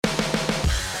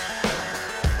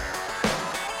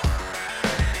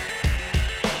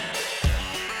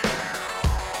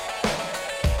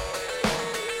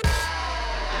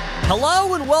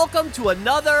Hello and welcome to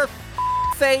another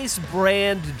kface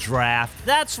brand draft.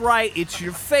 That's right, it's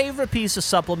your favorite piece of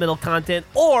supplemental content,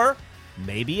 or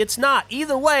maybe it's not.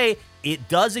 Either way, it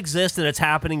does exist and it's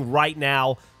happening right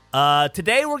now.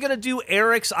 Today we're going to do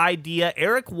Eric's idea.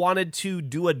 Eric wanted to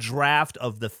do a draft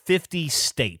of the 50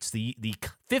 states, the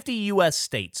 50 U.S.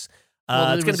 states.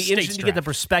 It's going to be interesting to get the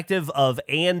perspective of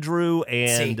Andrew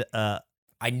and...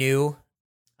 I knew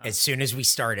as soon as we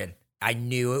started, I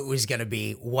knew it was going to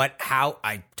be how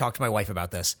I talked to my wife about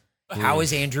this. How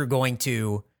is Andrew going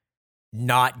to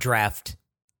not draft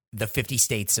the 50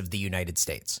 states of the United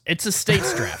States? It's a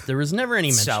states draft. There was never any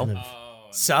mention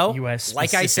of U.S.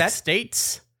 like I said,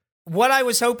 states. What I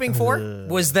was hoping for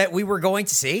was that we were going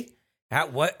to see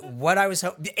what I was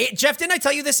hoping. Jeff, didn't I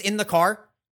tell you this in the car?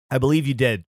 I believe you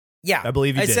did. Yeah. I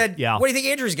believe you did. I said, yeah. What do you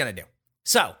think Andrew's going to do?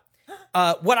 So,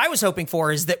 what I was hoping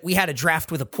for is that we had a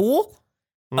draft with a pool.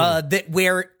 That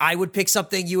where I would pick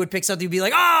something, you would pick something, you'd be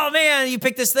like, oh man, you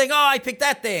picked this thing, oh, I picked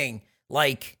that thing.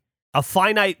 Like a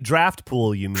finite draft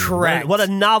pool, you mean? Correct. What a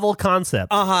novel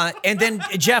concept. And then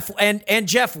Jeff, and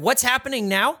Jeff, what's happening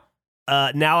now?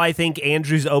 Now I think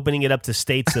Andrew's opening it up to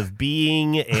states of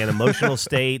being and emotional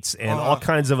states and all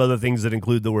kinds of other things that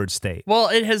include the word state. Well,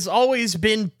 it has always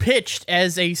been pitched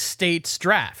as a states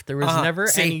draft. There was never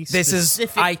any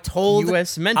specific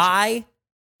U.S. mention. I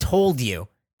told you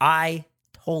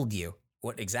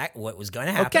what was going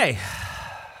to happen. Okay.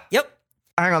 Yep.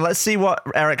 Hang on, let's see what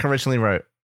Eric originally wrote.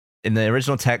 In the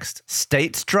original text,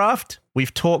 states draft,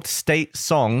 we've talked state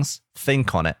songs,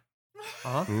 think on it.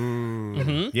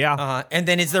 Yeah. And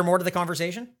then is there more to the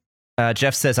conversation?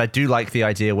 Jeff says, I do like the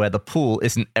idea where the pool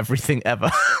isn't everything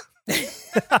ever.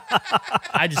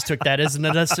 I just took that as an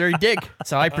unnecessary dig.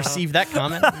 So I perceive that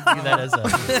comment. I view that as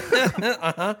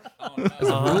a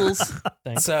rules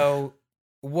thing. So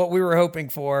what we were hoping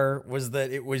for was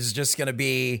that it was just going to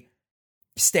be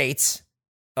states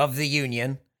of the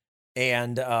union.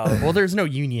 And well, there's no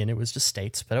union. It was just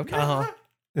states, but okay.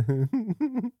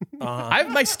 I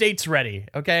have my states ready,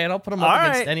 okay, and I'll put them up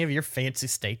against any of your fancy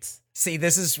states. See,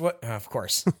 this is what, of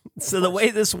course. So the way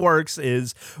this works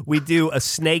is we do a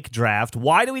snake draft.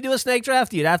 Why do we do a snake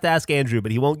draft? You'd have to ask Andrew,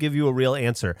 but he won't give you a real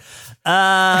answer.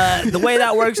 The way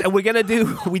that works, and we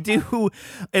do,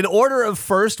 in order of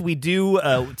first, we do,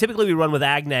 typically we run with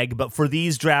Agneg, but for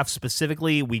these drafts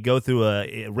specifically, we go through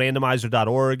a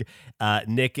randomizer.org.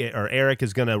 Nick or Eric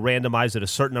is going to randomize it a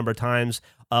certain number of times.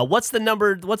 What's the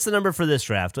number for this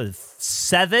draft?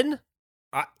 7?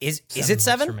 Is it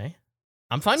 7? For me.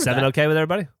 I'm fine with 7 that. Okay with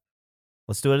everybody?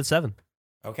 Let's do it at 7.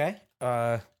 Okay.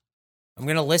 I'm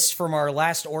going to list from our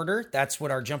last order. That's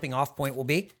what our jumping off point will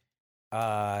be.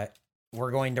 We're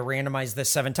going to randomize this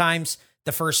 7 times.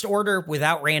 The first order,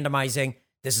 without randomizing,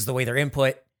 this is the way they're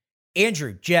input.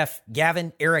 Andrew, Jeff,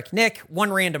 Gavin, Eric, Nick, 1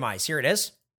 randomize. Here it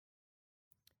is.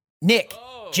 Nick,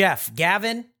 Jeff,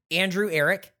 Gavin, Andrew,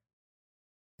 Eric.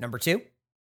 Number 2.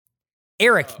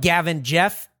 Eric, Gavin,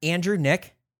 Jeff, Andrew,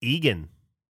 Nick. Egan.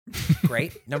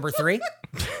 Great. Number 3.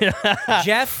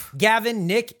 Jeff, Gavin,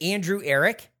 Nick, Andrew,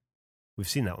 Eric. We've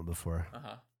seen that one before.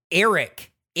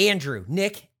 Eric, Andrew,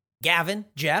 Nick, Gavin,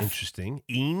 Jeff. Interesting.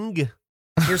 Ing.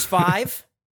 Here's 5.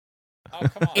 Oh, come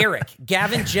on. Eric,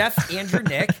 Gavin, Jeff, Andrew,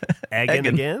 Nick. Egan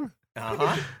again.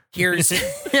 Here's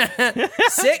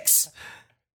 6.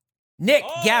 Nick,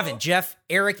 Gavin, Jeff,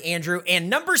 Eric, Andrew, and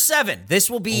number 7. This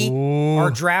will be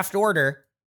our draft order.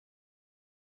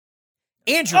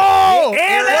 Andrew. Oh, Nick,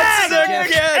 an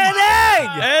Eric, egg!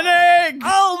 An egg!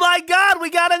 Oh my God,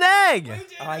 we got an egg!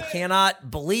 I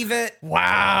cannot believe it.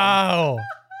 Wow.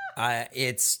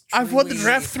 I've won the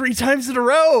draft 3 times in a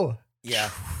row.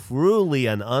 Yeah. Truly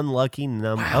an unlucky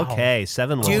number. Wow. Okay,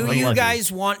 7 was Do unlucky. you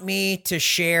guys want me to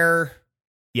share?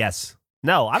 Yes.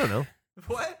 No, I don't know.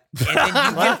 What? And then you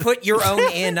can put your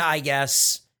own in, I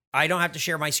guess. I don't have to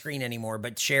share my screen anymore,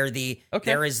 but share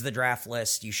there is the draft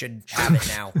list. You should have it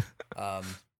now.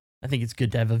 I think it's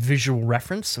good to have a visual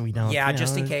reference so we don't. Yeah,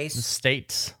 just in case. The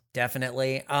states.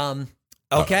 Definitely.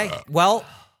 Okay. Well,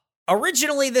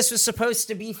 originally this was supposed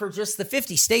to be for just the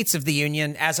 50 states of the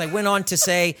union. As I went on to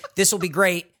say, this will be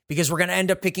great because we're going to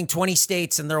end up picking 20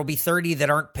 states and there will be 30 that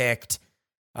aren't picked,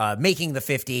 making the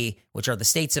 50, which are the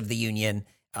states of the union.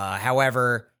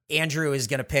 However, Andrew is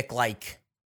going to pick like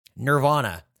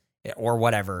Nirvana or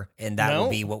whatever, and that will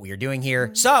be what we are doing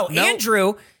here. So,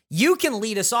 Andrew, you can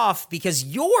lead us off because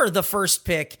you're the first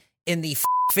pick in the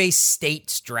kface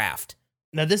states draft.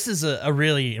 Now, this is a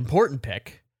really important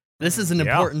pick. This is an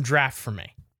important draft for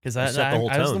me because I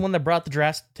was the one that brought the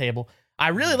draft to the table. I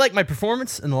really like my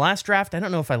performance in the last draft. I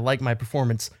don't know if I like my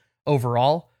performance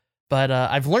overall, but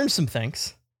I've learned some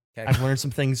things. Okay. I've learned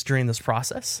some things during this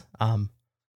process.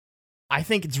 I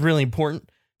think it's really important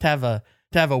to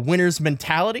have a winner's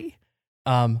mentality,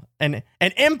 an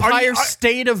empire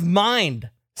state of mind.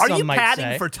 Are you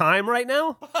padding for time right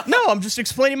now? No, I'm just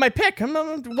explaining my pick.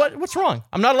 What's wrong?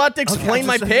 I'm not allowed to explain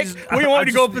my pick. What do you want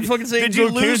me to go up and fucking say? Did you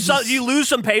lose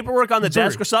some paperwork on the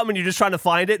desk or something, and you're just trying to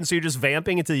find it, and so you're just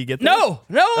vamping until you get there? No,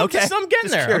 I'm getting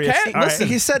there. Curious. Okay, listen,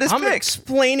 he said his I'm pick.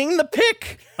 explaining the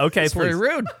pick. Okay, That's please. very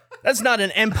rude. That's not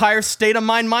an empire state of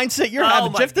mind mindset you're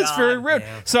having, Jeff. That's very rude.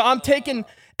 Man. So I'm taking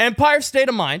empire state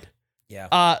of mind.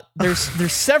 Yeah. There's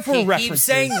several references. Keep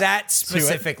saying that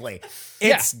specifically.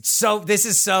 This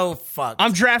is so fucked.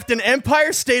 I'm drafting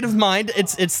Empire State of Mind.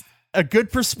 It's a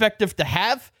good perspective to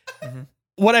have. Mm-hmm.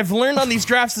 What I've learned on these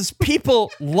drafts is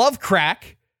people love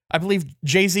crack. I believe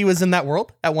Jay-Z was in that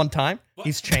world at one time. What?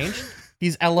 He's changed.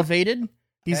 He's elevated.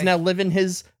 He's now living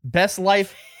his best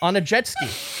life on a jet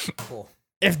ski. Cool.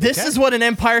 If this is what an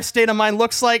Empire State of Mind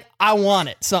looks like, I want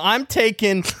it. So I'm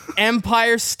taking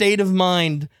Empire State of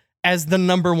Mind as the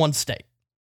number one state.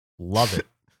 Love it.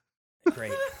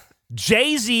 Great.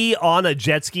 Jay-Z on a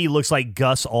jet ski looks like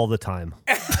Gus all the time.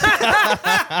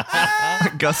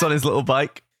 Gus on his little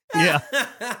bike. Yeah.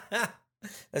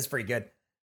 That's pretty good.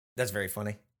 That's very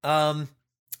funny.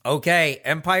 Okay,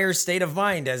 Empire State of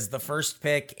Mind as the first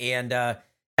pick, and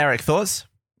Eric, thoughts?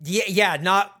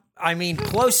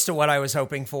 Close to what I was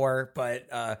hoping for,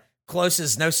 but close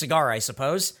as no cigar, I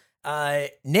suppose.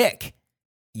 Nick,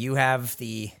 you have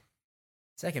the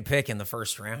second pick in the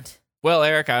first round. Well,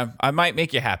 Eric, I might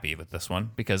make you happy with this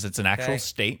one because it's an actual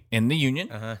state in the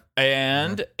Union.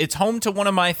 And it's home to one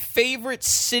of my favorite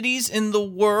cities in the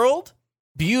world.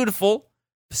 Beautiful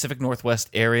Pacific Northwest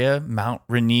area, Mount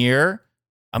Rainier.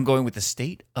 I'm going with the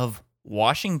state of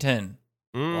Washington.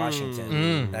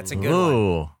 Washington. That's a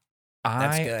good one.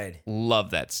 That's good.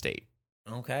 Love that state.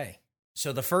 Okay.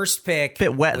 So the first pick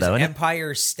bit wet, was though, isn't it?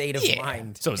 Empire State of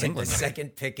Mind. So is and England. The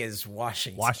second pick is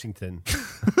Washington.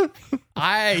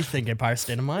 I think Empire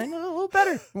State of Mind a little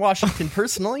better. Washington,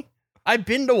 personally. I've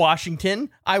been to Washington.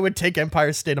 I would take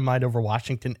Empire State of Mind over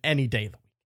Washington any day of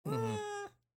the week.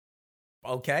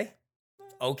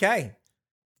 Okay.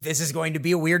 This is going to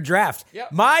be a weird draft.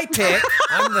 Yep. My pick,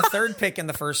 I'm the third pick in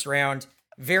the first round.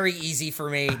 Very easy for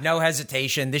me. No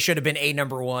hesitation. This should have been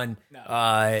number one.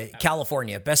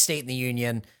 California, best state in the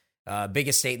Union,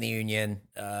 biggest state in the Union.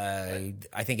 I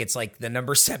think it's like the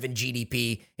number 7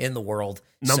 GDP in the world.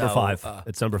 Number 5.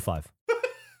 It's number 5.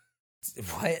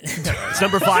 What? It's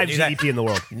number 5 GDP in the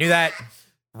world. Knew that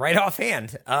right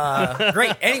offhand.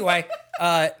 Great. Anyway,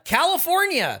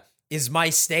 California is my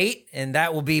state, and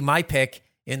that will be my pick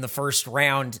in the first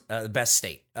round, the best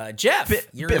state. Jeff,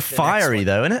 you're bit fiery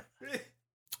though, isn't it?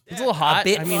 It's a little hot. A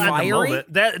bit fiery.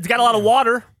 It's got a lot of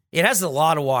water. It has a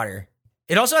lot of water.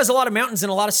 It also has a lot of mountains and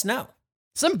a lot of snow.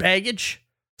 Some baggage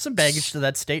to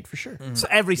that state for sure. So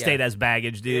every state has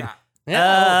baggage, dude.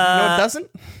 Yeah. No, it doesn't.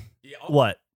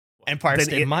 What? Empire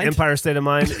State of Mind. Empire State of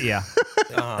Mind. Yeah.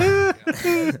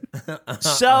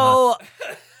 So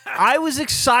I was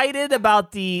excited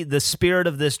about the spirit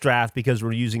of this draft because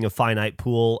we're using a finite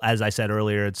pool. As I said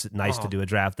earlier, it's nice to do a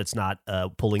draft that's not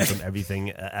pulling from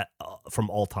everything from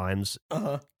all times.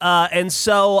 And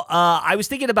so I was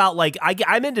thinking about, like,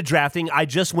 I'm into drafting. I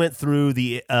just went through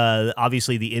the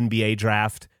obviously the NBA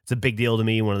draft. It's a big deal to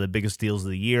me, one of the biggest deals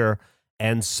of the year.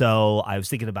 And so I was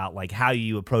thinking about, like, how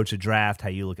you approach a draft, how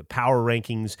you look at power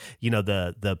rankings. You know,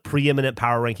 the preeminent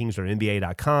power rankings are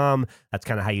NBA.com. That's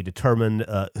kind of how you determine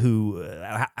how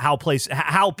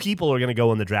people are going to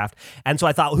go in the draft. And so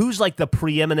I thought, who's like the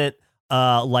preeminent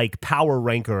like power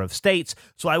ranker of states?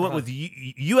 So I went with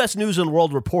U.S. News and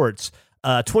World Report's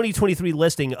 2023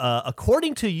 listing.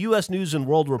 According to U.S. News and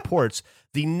World Reports,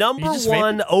 the number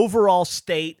one overall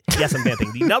state. Yes, I'm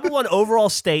vamping. The number one overall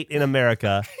state in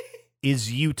America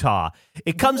is Utah.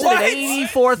 It comes in at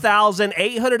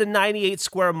 84,898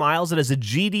 square miles. It has a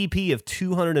GDP of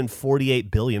 $248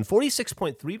 billion.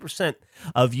 46.3%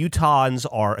 of Utahns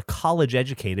are college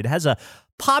educated. It has a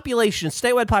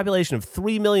statewide population of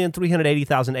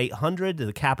 3,380,800.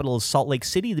 The capital is Salt Lake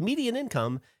City. The median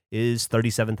income is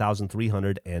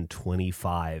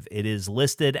 $37,325. It is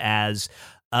listed as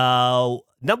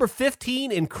number 15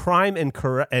 in crime and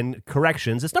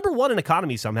corrections. It's number 1 in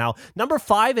economy somehow. Number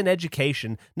 5 in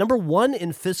education. Number 1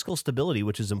 in fiscal stability,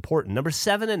 which is important. Number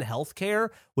 7 in healthcare,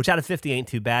 which out of 50 ain't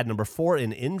too bad. Number 4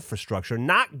 in infrastructure.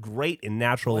 Not great in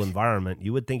natural environment.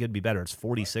 You would think it'd be better. It's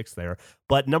 46 there.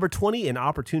 But number 20 in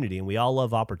opportunity, and we all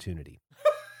love opportunity.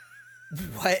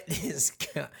 What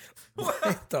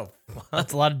the fuck?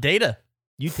 That's a lot of data.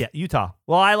 Utah.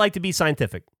 Well, I like to be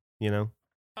scientific, you know?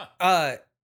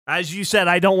 As you said,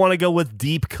 I don't want to go with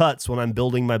deep cuts when I'm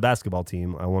building my basketball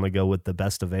team. I want to go with the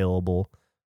best available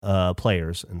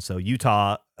players. And so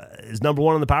Utah is number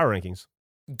 1 in the power rankings.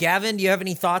 Gavin, do you have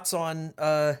any thoughts on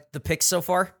the picks so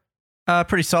far?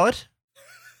 Pretty solid.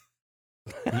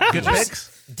 Good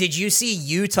picks. Did you see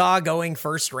Utah going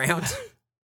first round?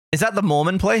 Is that the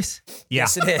Mormon place? Yeah.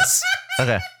 Yes, it is.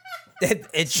 Okay.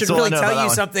 It should That's all I really know tell about you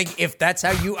that something if that's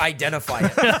how you identify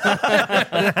it.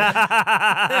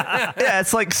 Yeah,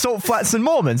 it's like Salt Flats and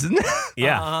Mormons, isn't it?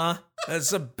 Yeah.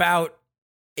 That's about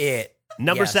it.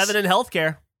 Number Yes. 7 in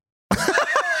healthcare.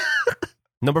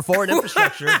 Number 4 in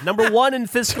infrastructure. Number 1 in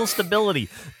fiscal stability.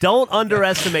 Don't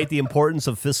underestimate the importance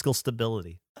of fiscal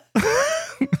stability.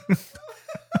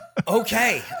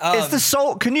 Okay. Is the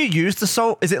salt? Can you use the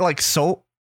salt? Is it like salt?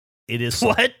 It is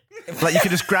What? Like you can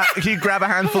just grab? Can you grab a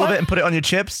handful of it and put it on your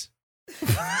chips?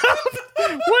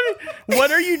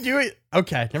 What are you doing?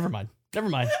 Okay, never mind.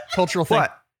 Cultural thing.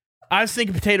 What? I was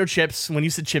thinking potato chips. When you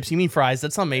said chips, you mean fries.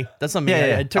 That's on me.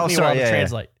 Yeah. It took Oh, me a sorry, while to yeah.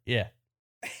 translate. Yeah.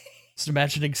 Just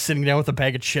imagining sitting down with a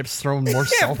bag of chips, throwing more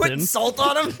salt putting in. salt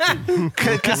on them.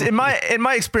 Because in my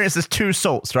experience, there's 2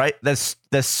 salts, right? There's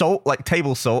salt, like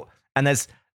table salt, and there's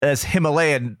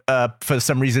Himalayan, for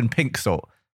some reason, pink salt.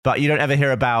 But you don't ever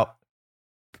hear about,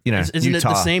 Isn't Utah.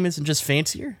 it the same? Isn't just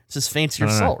fancier? It's just fancier I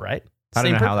don't know. salt, right? I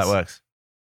don't Same know how that purpose. works.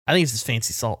 I think it's just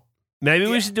fancy salt. Maybe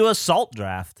we should do a salt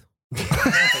draft. I don't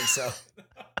think so.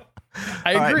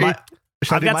 I All right, agree.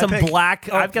 Shall I I've do got my some pick? black.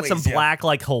 Oh, I've got some please, yeah. black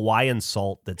like Hawaiian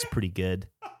salt that's pretty good.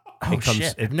 Oh,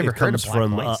 shit. I've never it heard comes of black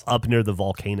from Hawaiian salt. up near the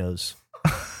volcanoes.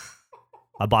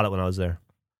 I bought it when I was there.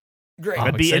 Great. I'm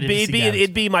It'd be excited to see Gavin's.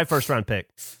 it'd be my first round pick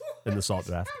in the salt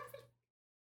draft.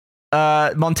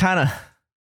 Montana.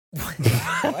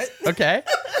 What? Okay.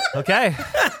 Okay.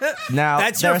 Now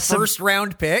That's there your are some- first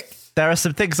round pick? There are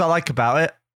some things I like about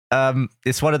it.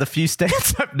 It's one of the few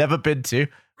states I've never been to,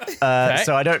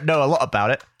 so I don't know a lot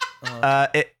about it.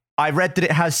 I read that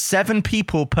it has 7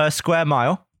 people per square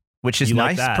mile, which is You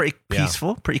like nice, that. pretty Yeah.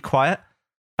 peaceful, pretty quiet.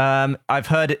 I've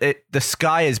heard the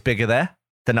sky is bigger there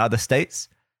than other states,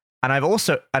 and I've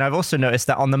also noticed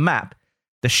that on the map,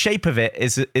 the shape of it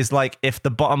is like if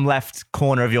the bottom left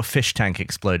corner of your fish tank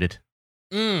exploded.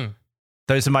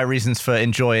 Those are my reasons for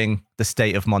enjoying the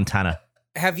state of Montana.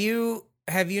 Have you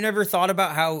never thought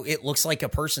about how it looks like a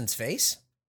person's face?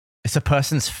 It's a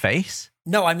person's face,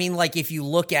 No, I mean like if you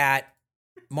look at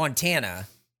Montana,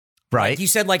 right? like you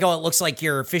said like, oh, it looks like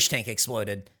your fish tank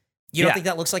exploded. You don't Yeah. think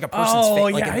that looks like a person's face? Oh,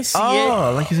 Like yeah, I see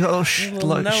Oh, like he's got a little,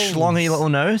 Little nose. schlongy little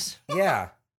nose. yeah.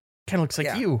 Kind of looks like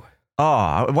Yeah. you. Oh,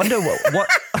 I wonder what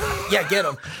Yeah, get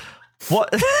him. what.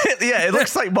 Yeah, it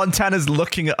looks like Montana's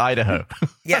looking at Idaho.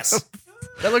 Yes.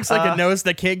 That looks like a nose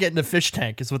that can't get in a fish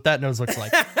tank, is what that nose looks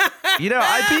like.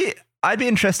 I'd be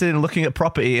interested in looking at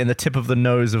property in the tip of the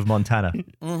nose of Montana.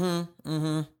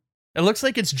 It looks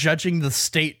like it's judging the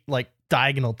state like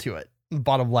diagonal to it,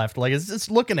 bottom left. Like it's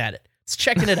looking at it. It's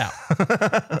checking it out.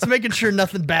 It's making sure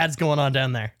nothing bad's going on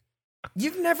down there.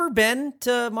 You've never been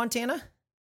to Montana?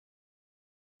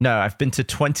 No, I've been to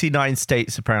 29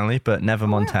 states apparently, but never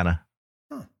Montana.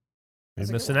 You're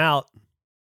missing out.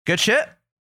 Good shit.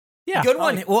 Yeah. Good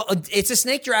one. Well, it's a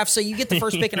snake draft, so you get the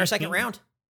first pick in our second round.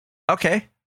 Okay.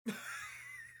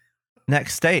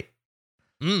 Next state.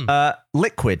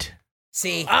 Liquid.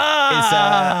 See, Is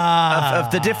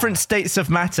of the different states of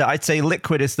matter, I'd say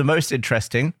liquid is the most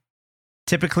interesting.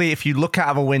 Typically, if you look out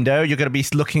of a window, you're going to be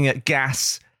looking at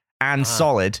gas and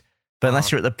solid. But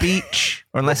unless you're at the beach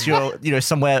or unless you're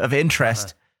somewhere of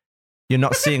interest, you're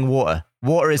not seeing water.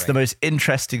 Water is the most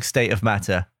interesting state of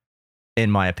matter,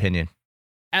 in my opinion.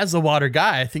 As a water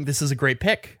guy, I think this is a great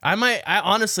pick. I may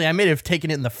have taken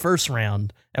it in the first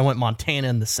round and went Montana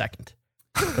in the second.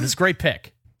 But it's a great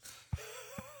pick.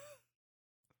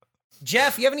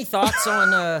 Jeff, you have any thoughts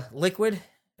on liquid?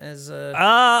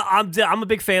 I'm a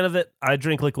big fan of it. I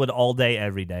drink liquid all day,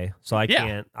 every day, so I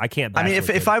can't. I mean,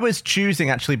 if I was choosing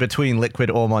actually between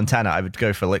liquid or Montana, I would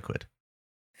go for liquid.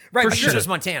 Right, For but yours sure. was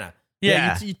Montana.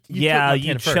 Yeah, Yeah.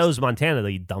 you first. chose Montana, though,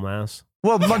 you dumbass.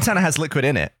 Well, Montana has liquid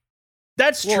in it.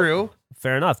 That's true.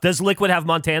 Fair enough. Does liquid have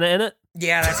Montana in it?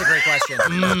 Yeah, that's a great question.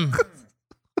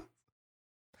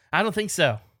 I don't think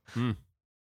so. I don't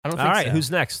think All right, so.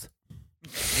 who's next?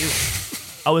 You.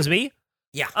 Oh, it's me?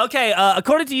 Yeah. Okay,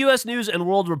 according to U.S. News and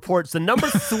World Reports, the number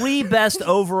 3 best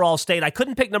overall state, I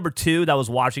couldn't pick number 2, that was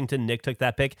Washington, Nick took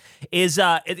that pick, is,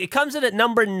 it comes in at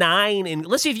number 9, in,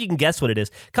 let's see if you can guess what it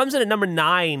is, comes in at number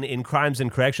 9 in crimes and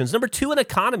corrections, number 2 in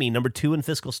economy, number 2 in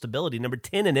fiscal stability, number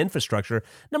 10 in infrastructure,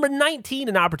 number 19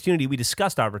 in opportunity. We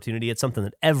discussed opportunity, it's something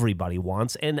that everybody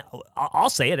wants, and I'll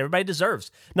say it, everybody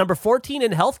deserves. Number 14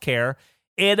 in healthcare,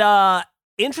 it,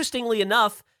 interestingly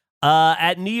enough,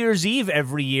 At New Year's Eve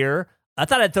every year, I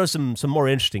thought I'd throw some more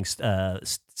interesting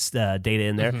data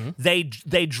in there. Mm-hmm. They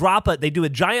do a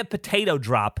giant potato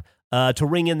drop to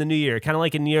ring in the new year, kind of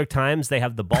like in New York Times. They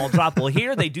have the ball drop. Well,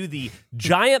 here they do the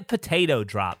giant potato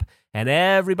drop, and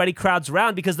everybody crowds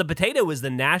around because the potato is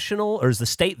the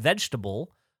state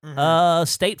vegetable. Mm-hmm.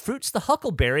 State fruit's the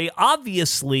huckleberry.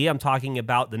 Obviously, I'm talking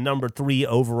about the number 3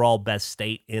 overall best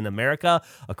state in America,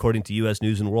 according to U.S.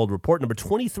 News and World Report, number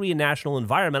 23 in national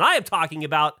environment. I am talking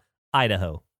about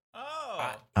Idaho.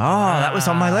 Oh, that was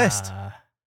on my list.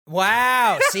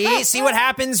 Wow. See what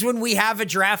happens when we have a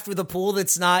draft with a pool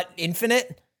that's not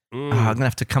infinite? I'm going to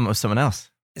have to come up with someone else.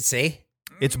 See?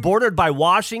 It's bordered by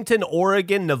Washington,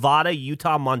 Oregon, Nevada,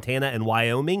 Utah, Montana, and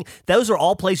Wyoming. Those are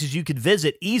all places you could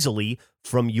visit easily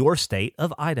from your state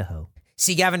of Idaho.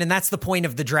 See, Gavin, and that's the point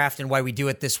of the draft and why we do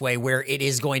it this way, where it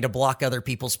is going to block other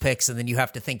people's picks, and then you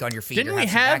have to think on your feet. Didn't we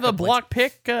have a block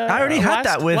pick? I already had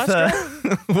that with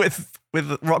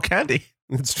Rock Candy.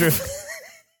 It's true.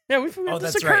 Yeah,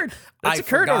 this occurred. Right. I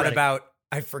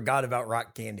forgot about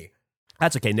Rock Candy.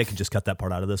 That's okay. Nick can just cut that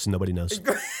part out of this, and nobody knows.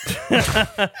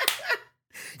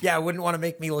 Yeah, I wouldn't want to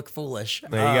make me look foolish.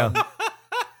 There you go.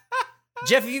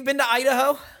 Jeff, have you been to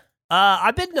Idaho?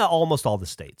 I've been to almost all the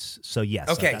states, so yes.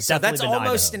 Okay, so that's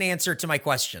almost an answer to my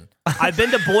question. I've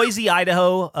been to Boise,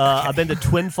 Idaho. I've been to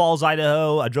Twin Falls,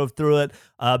 Idaho. I drove through it.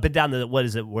 Been down to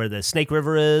where the Snake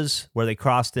River is, where they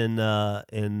crossed in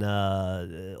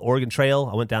Oregon Trail.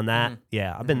 I went down that. Mm-hmm.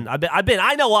 Yeah, I've been.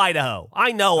 I know Idaho.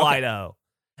 Idaho,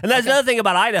 and that's another thing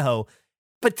about Idaho.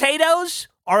 Potatoes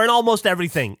are in almost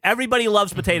everything. Everybody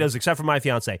loves potatoes except for my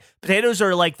fiance. Potatoes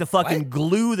are like the fucking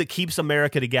glue that keeps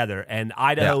America together, and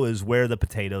Idaho is where the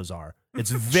potatoes are.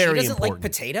 It's very important. She doesn't like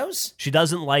potatoes? She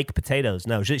doesn't like potatoes.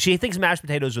 No, she thinks mashed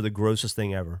potatoes are the grossest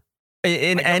thing ever.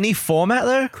 In any format,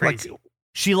 though? Crazy.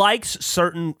 She likes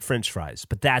certain French fries,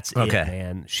 but that's it,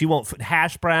 man. She won't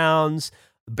hash browns,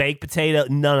 baked potato,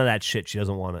 none of that shit. She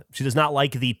doesn't want it. She does not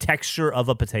like the texture of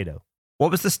a potato. What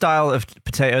was the style of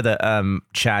potato that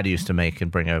Chad used to make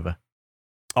and bring over?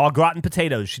 Oh, gratin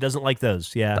potatoes. She doesn't like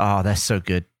those. Yeah. Oh, they're so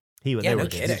good. They were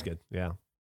good. Yeah.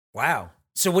 Wow.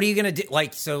 So what are you gonna do?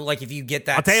 Like if you get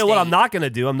that, I'll tell you what I'm not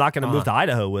gonna do. I'm not gonna move to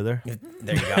Idaho with her.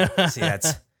 There you go. See,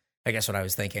 that's I guess what I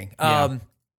was thinking. Yeah.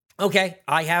 Okay,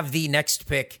 I have the next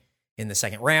pick in the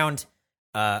second round.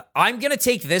 I'm gonna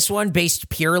take this one based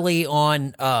purely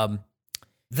on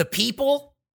the people.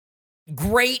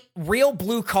 Great, real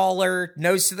blue collar,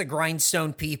 nose to the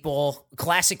grindstone people,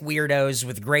 classic weirdos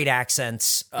with great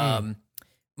accents.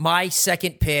 My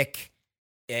second pick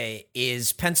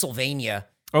is Pennsylvania.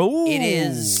 Oh, it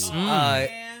is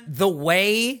the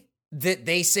way that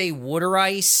they say water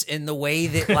ice and the way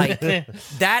that like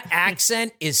that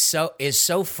accent is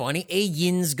so funny.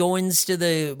 Yins goings to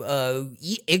the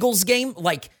Eagles game,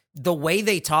 like the way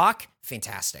they talk,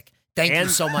 fantastic. Thank you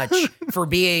so much for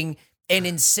being an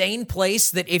insane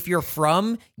place that if you're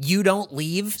from, you don't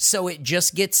leave. So it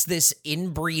just gets this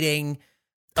inbreeding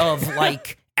of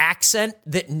like accent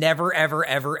that never, ever,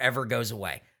 ever, ever goes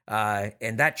away.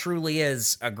 And that truly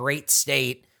is a great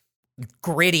state.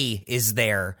 Gritty is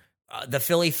there. The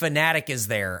Philly Fanatic is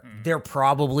there. They're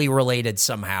probably related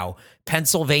somehow.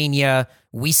 Pennsylvania,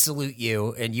 we salute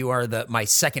you, and you are my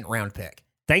second round pick.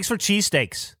 Thanks for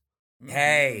cheesesteaks.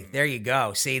 Hey, there you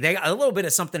go. See, they got a little bit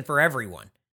of something for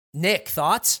everyone. Nick,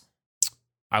 thoughts?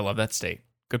 I love that state.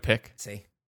 Good pick. See,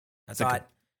 I thought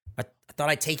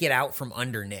I'd take it out from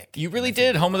under Nick. You really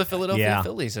did. Home of the Philadelphia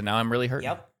Phillies, and now I'm really hurting.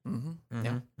 Yep. Mm-hmm.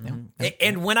 Mm-hmm. Mm-hmm. Yep.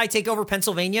 And when I take over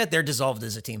Pennsylvania, they're dissolved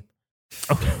as a team.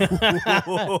 All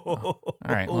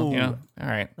right. Well, all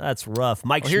right. That's rough.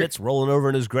 Mike Schmidt's rolling over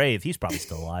in his grave. He's probably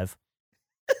still alive.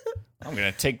 I'm going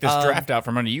to take this draft out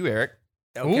from under you, Eric.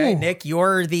 Okay, Nick,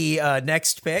 you're the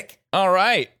next pick. All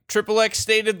right. Triple X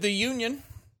State of the Union.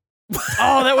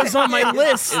 Oh, that was on my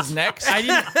list. Is next.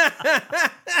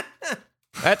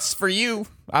 That's for you.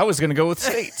 I was going to go with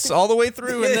states all the way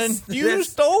through, and then you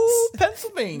stole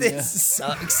Pennsylvania. This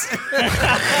sucks.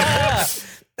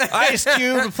 Ice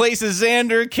Cube replaces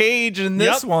Xander Cage in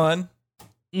this one.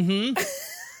 Mm-hmm.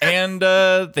 And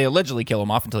they allegedly kill him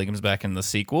off until he comes back in the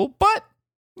sequel. But,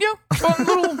 fun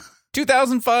little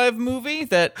 2005 movie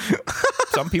that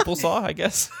some people saw, I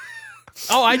guess.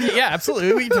 Oh,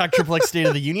 absolutely. We can talk Triple X State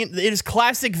of the Union. It is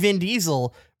classic Vin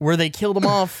Diesel, where they killed him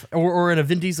off, or in a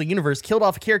Vin Diesel universe, killed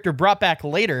off a character brought back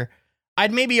later.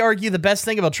 I'd maybe argue the best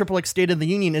thing about Triple X State of the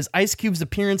Union is Ice Cube's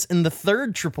appearance in the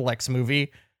third Triple X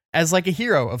movie as like a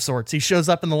hero of sorts. He shows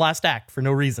up in the last act for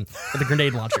no reason with a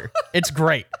grenade launcher. It's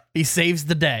great. He saves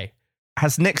the day.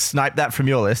 Has Nick sniped that from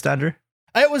your list, Andrew?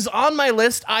 It was on my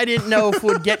list. I didn't know if it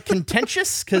would get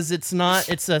contentious because it's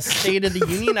a State of the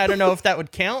Union. I don't know if that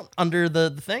would count under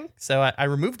the thing. So I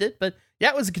removed it. But yeah,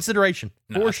 it was a consideration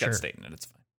for sure. Got state in it. It's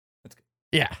fine. That's good.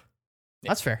 Yeah,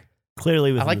 that's fair.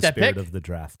 Clearly within I like the that spirit pick. of the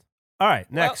draft. All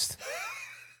right, next.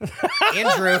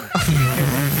 Andrew.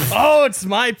 Oh, it's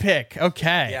my pick.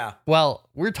 Okay. Yeah. Well,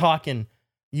 we're talking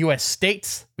U.S.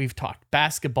 states. We've talked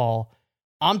basketball.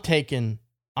 I'm taking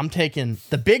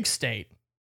the big state.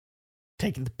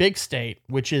 Taking the big state,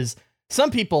 which is, some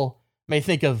people may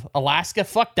think of Alaska.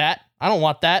 Fuck that. I don't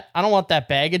want that. I don't want that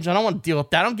baggage. I don't want to deal with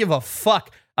that. I don't give a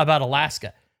fuck about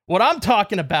Alaska. What I'm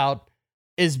talking about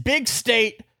is big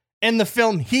state in the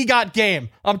film He Got Game.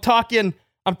 I'm talking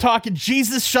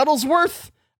Jesus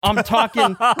Shuttlesworth. I'm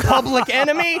talking Public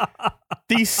Enemy.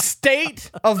 The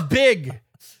state of Big.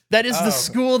 That is the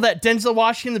school that Denzel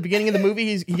Washington, in the beginning of the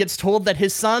movie, he gets told that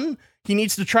his son, he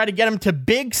needs to try to get him to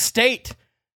Big State,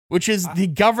 which is the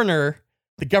governor.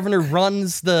 The governor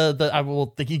runs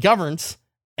he governs,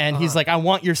 and he's like, I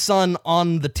want your son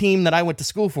on the team that I went to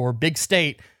school for, Big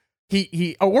State.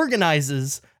 He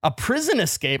organizes a prison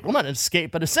escape, well, not an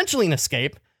escape, but essentially an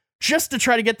escape, just to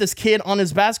try to get this kid on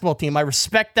his basketball team. I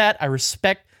respect that. I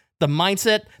respect the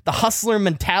mindset, the hustler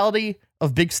mentality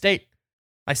of Big State.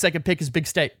 My second pick is Big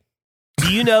State.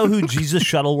 Do you know who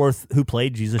who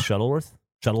played Jesus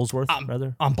Shuttlesworth,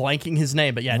 rather? I'm blanking his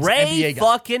name, but yeah, it's Ray NBA guy.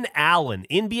 fucking Allen,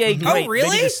 NBA great. Oh, really?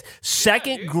 Maybe the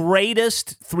second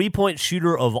greatest three-point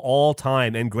shooter of all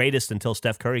time, and greatest until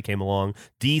Steph Curry came along,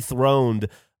 dethroned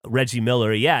Reggie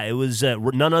Miller. Yeah, it was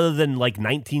none other than like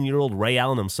 19-year-old Ray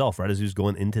Allen himself, right as he was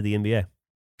going into the NBA.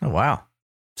 Oh, wow.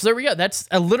 So there we go. That's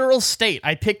a literal state.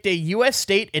 I picked a U.S.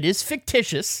 state. It is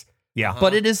fictitious, Yeah,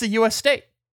 but it is a U.S. state.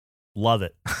 love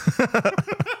it.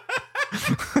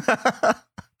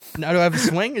 Now do I have a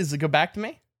swing? Does it go back to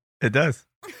me? It does.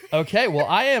 Okay, well,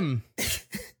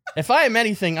 if I am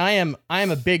anything, I am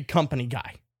a big company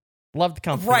guy. Love the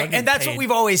company. Right, Love and that's paid. what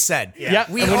we've always said. Yeah.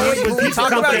 We And always, when we people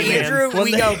talk about company, man. Andrew,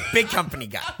 we go big company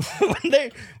guy.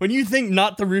 when you think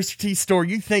not the Rooster Teeth store,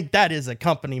 you think that is a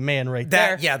company man right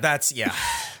there.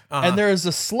 And there is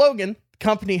a slogan.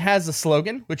 Company has a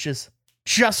slogan, which is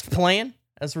just playing,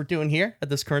 as we're doing here at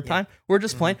this current time. We're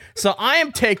just playing. So I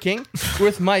am taking,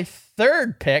 with my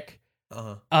third pick,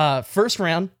 first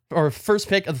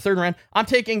pick of the third round, I'm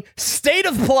taking State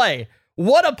of Play.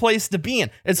 What a place to be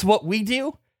in. It's what we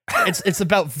do. It's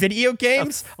about video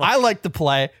games. I like to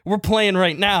play. We're playing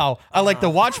right now. I like to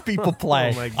watch people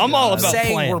play. my I'm all about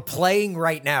saying playing. we're playing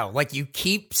right now. Like, you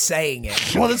keep saying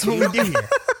it. Well, that's what we do here.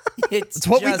 It's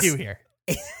what just- we do here.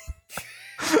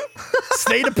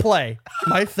 State of Play.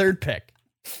 My third pick.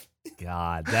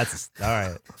 God, that's all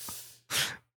right.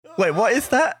 Wait, what is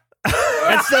that?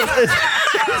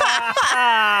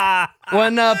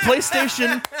 When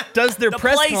PlayStation does their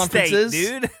press Play conferences,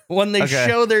 State, dude. when they Okay.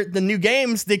 show the new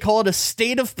games, they call it a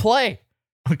State of Play.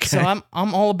 Okay. So I'm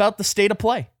all about the State of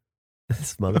Play.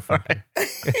 This motherfucker.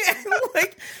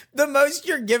 Like, the most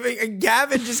you're giving, and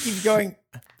Gavin just keeps going,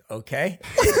 okay.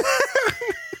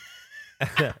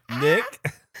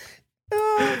 Nick.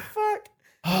 Oh, fuck.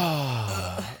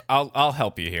 I'll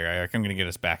help you here, Eric. I'm going to get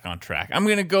us back on track. I'm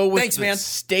going to go with Thanks, the man.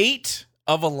 state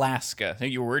of Alaska. I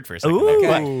think you were worried for a second. Ooh.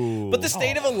 there. But the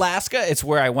state of Alaska, it's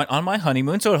where I went on my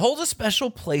honeymoon, so it holds a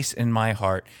special place in my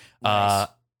heart. Nice.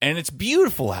 And it's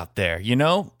beautiful out there, you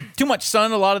know? Too much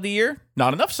sun a lot of the year,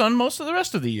 not enough sun most of the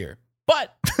rest of the year.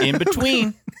 But in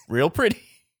between, real pretty.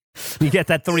 You get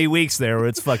that 3 weeks there where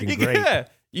it's fucking great. Yeah.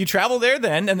 You travel there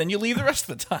then, and then you leave the rest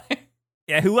of the time.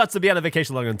 Yeah, who wants to be on a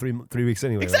vacation longer than three weeks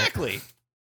anyway? Right? Exactly.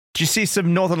 Did you see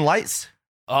some northern lights?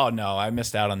 Oh, no, I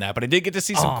missed out on that. But I did get to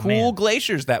see some Oh, cool man.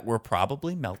 glaciers that were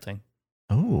probably melting.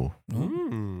 Oh.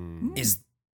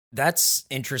 That's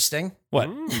interesting. What?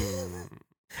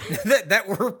 that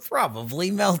we're probably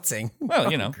melting.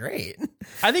 Well, you know. Great.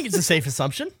 I think it's a safe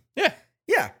assumption. Yeah,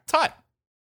 Yeah. it's hot.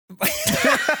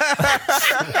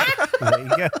 There you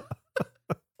go.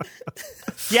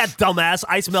 Yeah, dumbass.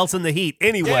 Ice melts in the heat.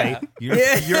 Anyway, your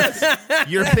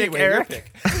pick,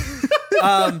 Eric.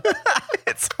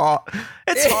 It's hot.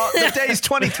 It's hot. The day's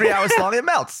 23 hours long. It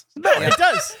melts. It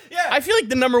does. Yeah. I feel like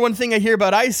the number one thing I hear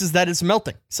about ice is that it's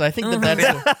melting. So I think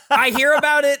that's I hear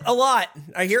about it a lot.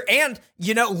 And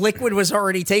liquid was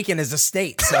already taken as a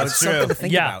state, so it's something to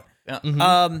think Yeah.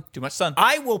 about. Too much sun.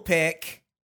 I will pick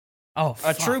a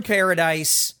a true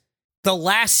paradise, the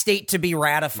last state to be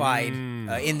ratified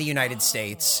in the United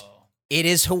States. It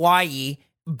is Hawaii,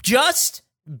 just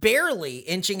barely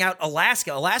inching out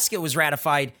Alaska. Alaska was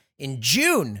ratified in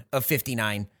June of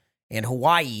 59 and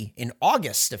Hawaii in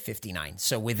August of 59.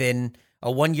 So within a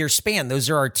 1 year span, those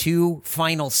are our two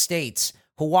final states.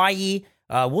 Hawaii,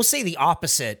 we'll say the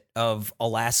opposite of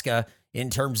Alaska in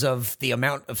terms of the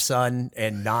amount of sun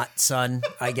and not sun,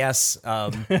 I guess.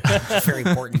 Very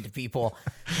important to people.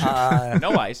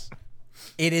 No ice.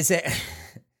 It's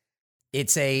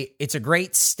a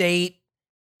great state.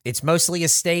 It's mostly a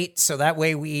state, so that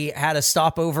way we had a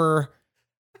stopover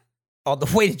on the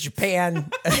way to Japan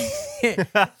in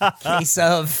case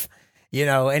of,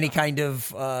 any kind of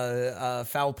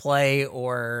foul play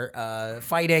or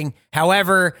fighting.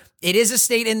 However, it is a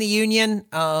state in the union,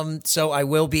 so I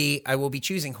will be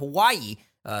choosing Hawaii,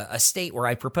 a state where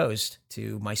I proposed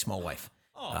to my small wife.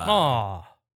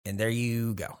 And there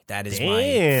you go. That is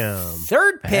my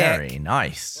third pick. Very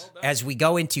nice. As we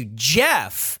go into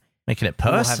Jeff. Making it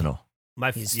personal.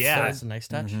 That's a nice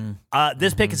touch.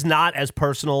 This pick is not as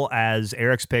personal as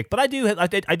Eric's pick, but I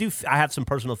have some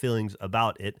personal feelings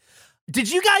about it.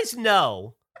 Did you guys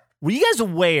know? Were you guys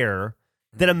aware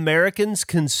that Americans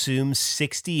consume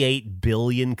 68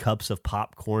 billion cups of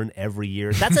popcorn every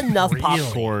year? That's enough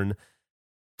popcorn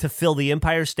to fill the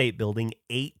Empire State Building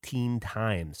 18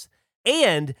 times.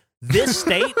 And this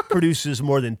state produces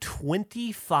more than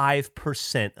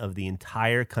 25% of the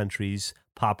entire country's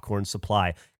popcorn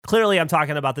supply. Clearly, I'm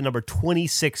talking about the number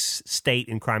 26 state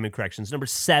in crime and corrections, number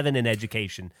 7 in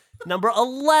education, number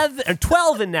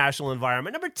 12 in national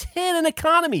environment, number 10 in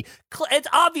economy. It's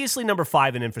obviously number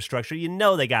 5 in infrastructure. You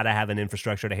know they got to have an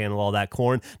infrastructure to handle all that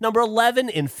corn. Number 11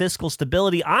 in fiscal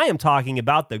stability. I am talking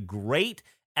about the great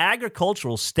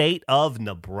agricultural state of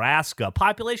Nebraska.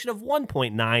 Population of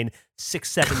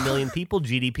 1.967 million people.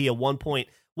 GDP of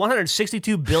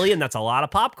 162 billion. That's a lot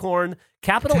of popcorn.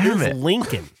 Capital is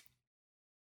Lincoln.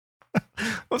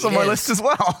 What's on my list as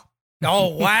well? Oh,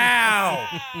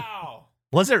 wow.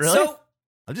 Was it really? So,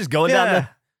 I'm just going down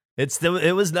it's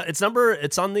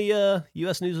on the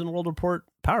U.S. News and World Report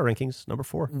Power Rankings, number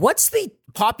 4. What's the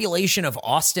population of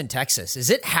Austin, Texas? Is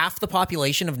it half the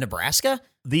population of Nebraska?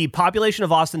 The population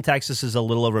of Austin, Texas is a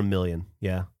little over 1 million.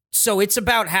 Yeah. So it's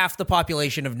about half the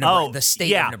population of the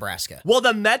state of Nebraska. Well,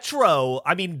 the metro,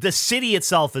 the city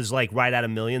itself is like right at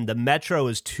 1 million. The metro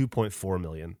is 2.4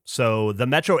 million. So the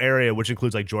metro area, which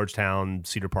includes like Georgetown,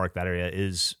 Cedar Park, that area,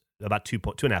 is about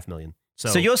 2.5 million.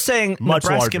 So you're saying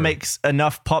Nebraska larger. Makes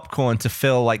enough popcorn to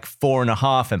fill like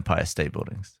 4.5 Empire State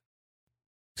Buildings?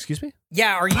 Excuse me?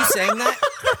 Yeah, are you saying that?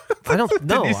 I don't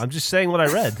know. I'm just saying what I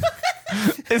read.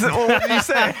 Is it? Well, what did you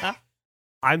say?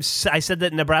 I said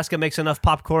that Nebraska makes enough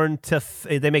popcorn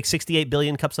they make 68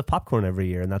 billion cups of popcorn every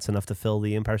year, and that's enough to fill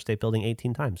the Empire State Building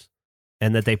 18 times.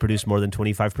 And that they produce more than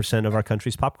 25% of our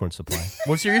country's popcorn supply.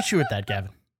 What's your issue with that,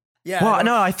 Gavin? Yeah. Well,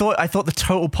 no, I thought the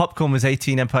total popcorn was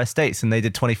 18 Empire States, and they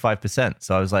did 25%.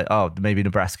 So I was like, oh, maybe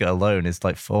Nebraska alone is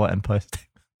like 4 Empire States.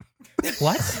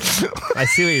 What? I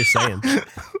see what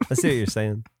you're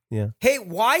saying. Yeah. Hey,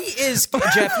 why is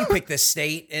Jeff? You picked this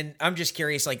state, and I'm just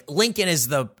curious. Like, Lincoln is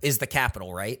the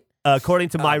capital, right? According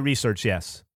to my research,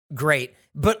 yes. Great,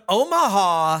 but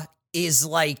Omaha is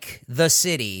like the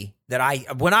city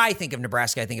that when I think of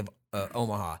Nebraska, I think of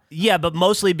Omaha. Yeah, but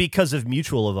mostly because of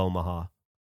Mutual of Omaha.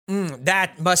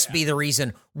 That must be the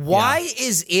reason. Why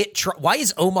is why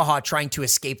is Omaha trying to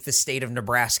escape the state of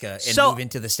Nebraska and move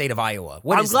into the state of Iowa?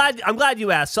 I'm glad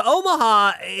you asked. So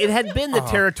Omaha, it had been the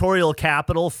territorial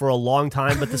capital for a long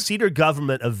time, but the Cedar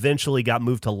government eventually got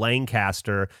moved to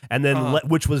Lancaster, and then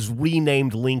which was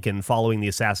renamed Lincoln following the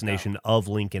assassination of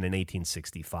Lincoln in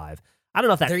 1865. I don't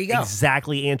know if that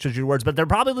exactly answers your words, but there are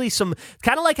probably some,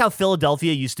 kind of like how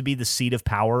Philadelphia used to be the seat of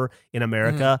power in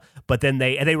America, but then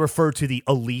they refer to the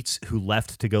elites who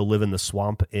left to go live in the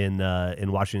swamp in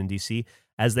Washington, D.C.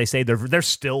 As they say, they're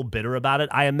still bitter about it.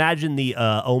 I imagine the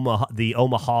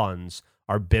Omahans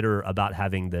are bitter about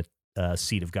having the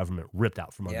seat of government ripped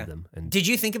out from under them. And did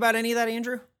you think about any of that,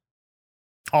 Andrew?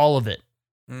 All of it.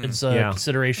 It's a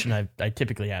consideration I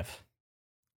typically have.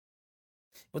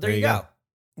 Well, there you go.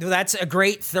 Well, that's a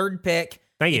great third pick.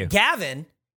 Thank you. Gavin,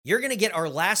 you're going to get our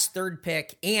last third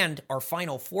pick and our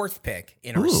final fourth pick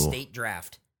in our state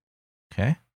draft.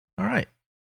 Okay. All right.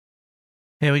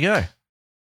 Here we go.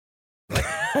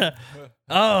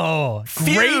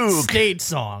 Great state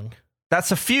song.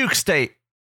 That's a fugue state.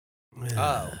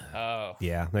 Oh.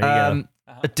 Yeah, there you go.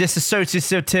 A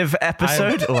disassociative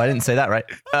episode. I didn't say that right.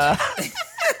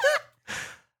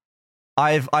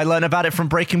 I learned about it from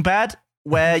Breaking Bad,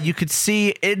 where you could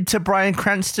see into Bryan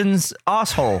Cranston's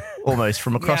asshole almost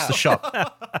from across the shop.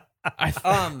 I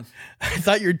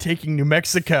thought you were taking New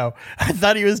Mexico. I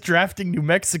thought he was drafting New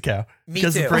Mexico. Me too.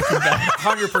 Of Breaking Bad.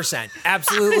 100%.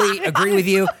 Absolutely agree with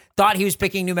you. Thought he was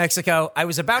picking New Mexico. I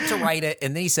was about to write it,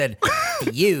 and then he said,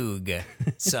 fugue.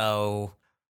 So,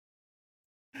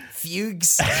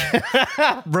 Fugues.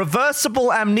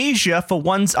 Reversible amnesia for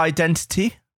one's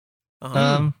identity,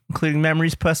 including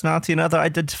memories, personality, and other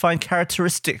identifying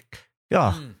characteristics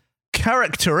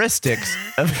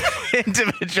of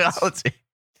individuality.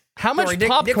 How much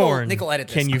popcorn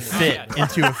can you fit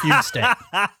into a fugue state?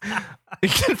 You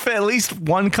can fit at least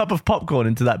 1 cup of popcorn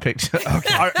into that picture.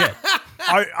 Okay.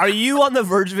 Are you on the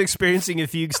verge of experiencing a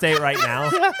fugue state right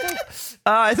now?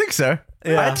 I think so.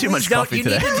 Yeah. I had too much coffee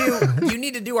today. You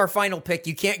need to do our final pick.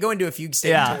 You can't go into a fugue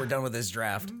state until we're done with this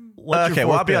draft. Okay,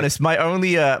 well, I'll be honest. My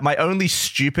only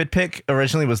stupid pick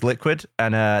originally was Liquid,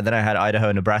 and then I had Idaho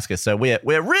and Nebraska. So we're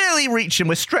really reaching.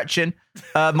 We're stretching.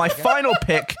 My final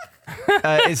pick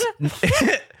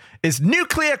is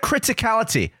nuclear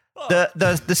criticality.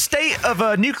 The state of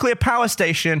a nuclear power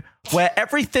station where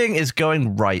everything is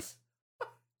going right.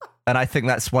 And I think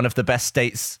that's one of the best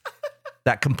states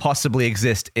that can possibly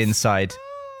exist inside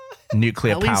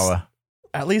nuclear power.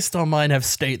 At least all mine have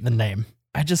state in the name.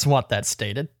 I just want that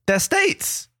stated. They're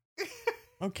states.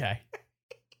 Okay.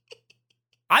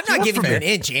 I'm not giving you an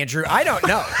inch, Andrew. I don't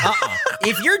know.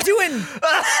 If you're doing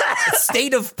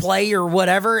state of play or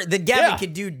whatever, then Gavin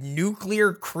could do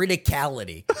nuclear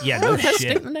criticality. Yeah, no shit.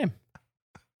 State in the name.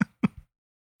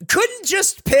 Couldn't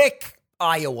just pick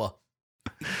Iowa.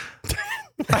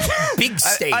 Big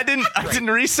state. I didn't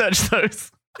research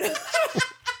those.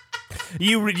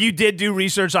 You did do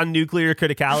research on nuclear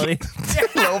criticality?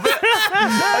 A little bit.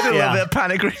 I did a little bit of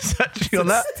panic research on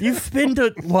that. You've been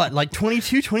to, what, like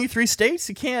 22, 23 states?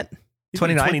 You can't.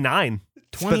 29.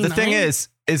 But the thing is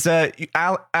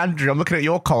Andrew, I'm looking at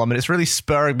your column, and it's really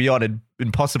spurring me on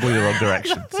in possibly the wrong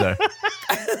direction. So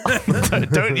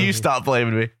don't you start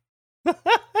blaming me.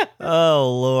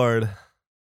 Oh, Lord.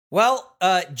 Well,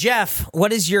 Jeff,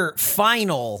 what is your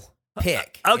final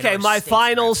pick? Okay, my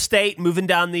final state, moving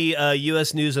down the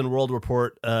U.S. News and World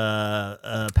Report power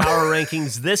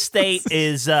rankings. This state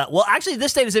is,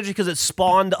 this state is interesting because it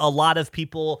spawned a lot of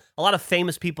people, a lot of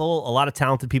famous people, a lot of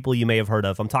talented people you may have heard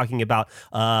of. I'm talking about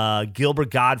Gilbert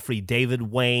Gottfried,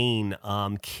 David Wayne,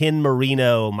 Ken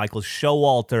Marino, Michael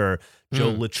Showalter,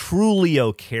 Joe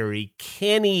Latrulio, Carrie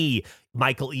Kinney,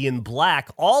 Michael Ian Black.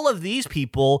 All of these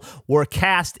people were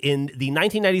cast in the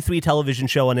 1993 television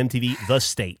show on MTV, The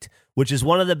State, which is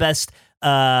one of the best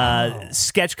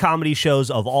sketch comedy shows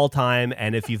of all time.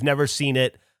 And if you've never seen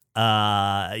it,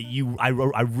 I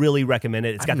really recommend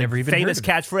it. It's got the famous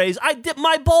catchphrase, "I dip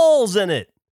my balls in it."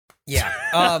 Yeah.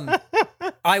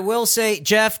 I will say,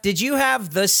 Jeff, did you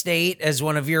have The State as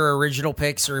one of your original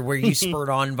picks, or were you spurred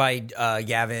on by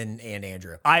Gavin and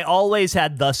Andrew? I always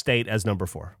had The State as number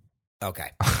 4.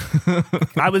 Okay.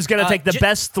 I was going to take the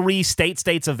best 3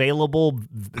 states available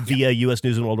via U.S.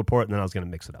 News and World Report, and then I was going to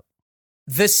mix it up.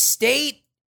 The State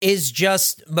is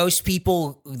just most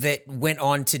people that went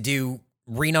on to do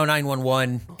Reno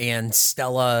 911 and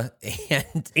Stella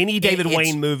and any David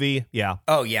Wayne movie. Yeah.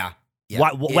 Oh, yeah.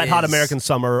 Wet Hot American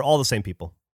Summer, all the same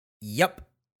people. Yep.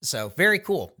 So very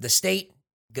cool. The State,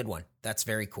 good one. That's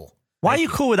very cool. Why are you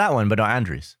cool with that one, but not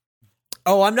Andrew's?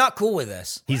 Oh, I'm not cool with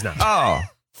this. He's not. Oh.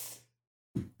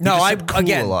 No,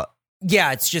 a lot.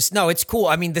 Yeah, it's just, no, it's cool.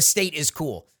 I mean, The State is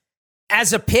cool.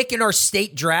 As a pick in our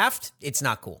state draft, it's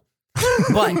not cool.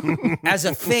 But as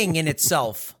a thing in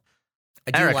itself,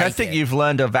 I do Eric, like I think it. you've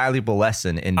learned a valuable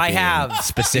lesson in being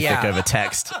specific over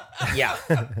text. Yeah.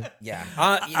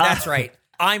 That's right.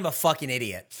 I'm a fucking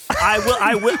idiot.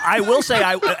 I will say,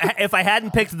 if I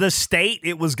hadn't picked The State,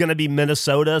 it was going to be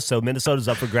Minnesota. So Minnesota's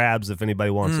up for grabs if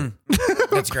anybody wants it.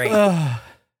 That's great.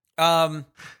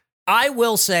 I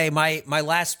will say my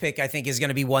last pick, I think, is going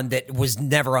to be one that was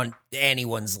never on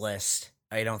anyone's list.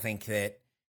 I don't think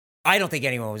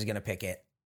anyone was going to pick it.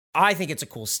 I think it's a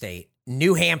cool state.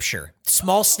 New Hampshire.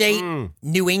 Small state,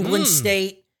 New England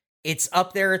state. It's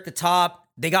up there at the top.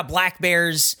 They got black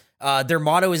bears. Their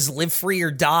motto is live free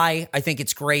or die. I think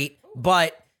it's great.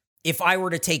 But if I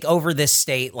were to take over this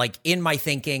state, like in my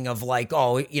thinking of like,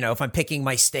 if I'm picking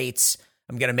my states,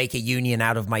 I'm going to make a union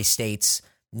out of my states.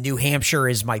 New Hampshire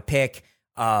is my pick.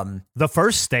 The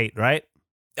first state, right?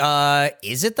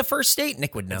 Is it the first state?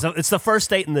 Nick would know. It's the first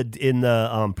state in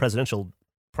the presidential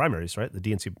primaries, right? The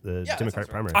Democratic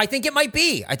primary. I think it might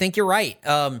be. I think you're right.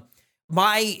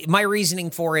 My reasoning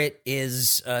for it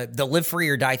is the live free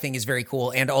or die thing is very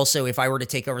cool. And also, if I were to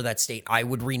take over that state, I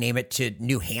would rename it to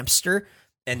New Hamster,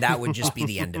 and that would just be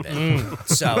the end of it.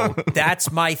 So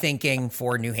that's my thinking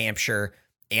for New Hampshire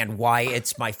and why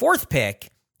it's my 4th pick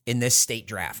in this state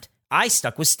draft. I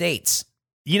stuck with states.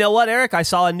 You know what, Eric? I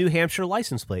saw a New Hampshire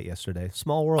license plate yesterday.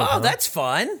 Small world. Oh, that's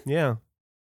fun. Yeah.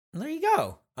 There you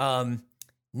go.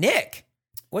 Nick,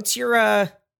 what's your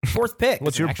Fourth pick.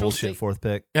 What's your actual bullshit state. fourth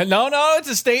pick? No, it's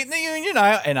a state in the union.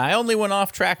 I only went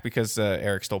off track because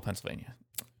Eric stole Pennsylvania.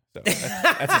 So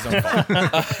that's his own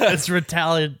fault. It's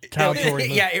retaliatory.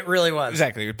 Yeah, it really was.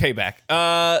 Exactly, payback.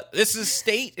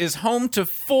 State is home to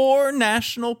 4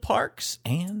 national parks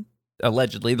and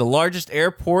allegedly the largest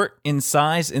airport in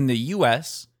size in the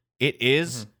U.S. It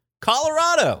is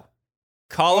Colorado.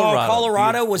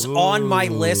 Colorado was on my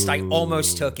list. I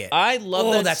almost took it. I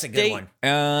love that that's state. a good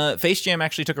one. Face Jam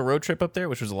actually took a road trip up there,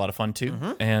 which was a lot of fun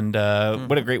too. And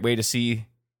what a great way to see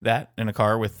that in a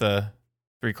car with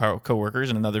 3 co-workers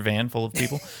and another van full of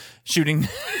people shooting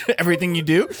everything you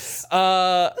do.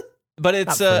 But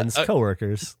it's friends,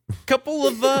 coworkers. a couple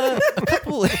of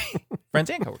friends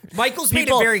and coworkers. Michael's made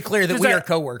it very clear that we are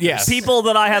coworkers. Yes. People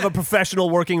that I have a professional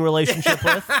working relationship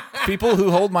with. People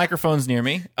who hold microphones near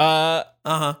me. What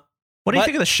do you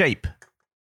think of the shape?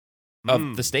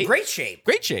 Of the state? Great shape.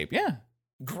 Great shape, yeah.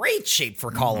 Great shape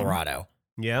for Colorado.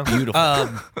 Yeah.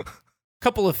 Beautiful.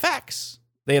 Couple of facts.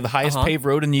 They have the highest paved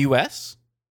road in the U.S.,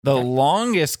 the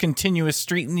longest continuous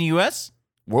street in the U.S.,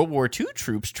 World War II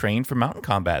troops trained for mountain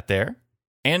combat there,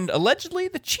 and allegedly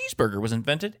the cheeseburger was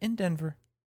invented in Denver.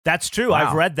 That's true. Wow.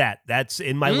 I've read that. That's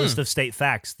in my list of state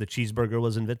facts. The cheeseburger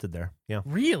was invented there. Yeah.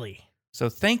 Really? So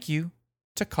thank you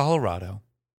to Colorado.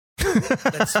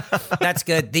 That's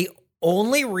good. The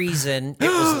only reason it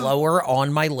was lower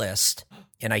on my list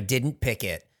and I didn't pick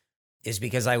it is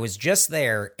because I was just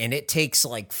there and it takes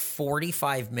like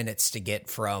 45 minutes to get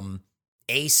from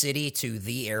a city to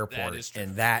the airport,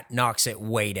 and that knocks it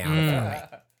way down for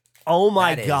me. Oh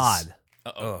my That is- God.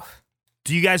 Ugh.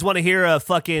 Do you guys want to hear a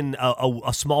fucking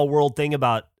a small world thing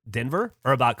about Denver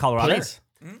or about Colorado? Please.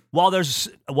 While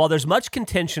there's much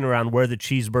contention around where the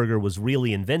cheeseburger was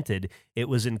really invented, it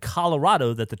was in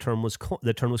Colorado that the term was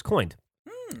coined.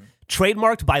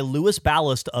 Trademarked by Louis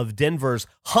Ballast of Denver's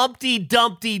Humpty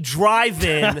Dumpty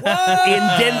Drive-In in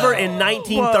Denver in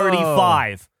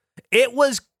 1935. It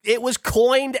was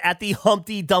coined at the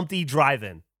Humpty Dumpty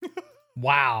Drive-In.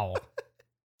 Wow.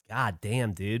 God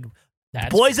damn, dude. That's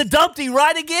Boy's a Dumpty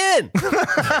right again.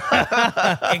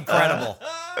 Incredible.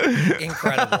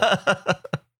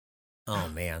 Oh,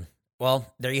 man. Well,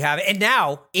 there you have it. And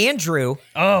now, Andrew.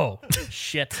 Oh,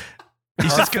 shit.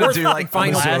 He's just going to do like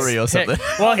final Missouri or something.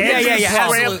 Well, Yeah,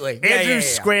 absolutely. Yeah, Andrew's yeah.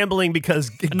 scrambling because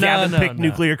Gavin picked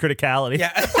nuclear criticality.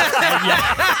 Yeah.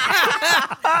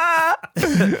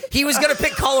 He was going to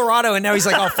pick Colorado, and now he's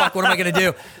like, oh, fuck, what am I going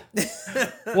to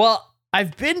do? Well,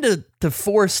 I've been to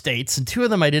 4 states, and 2 of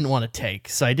them I didn't want to take.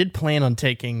 So I did plan on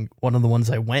taking one of the ones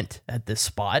I went at this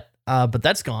spot, but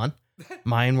that's gone.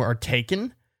 Mine are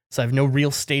taken, so I have no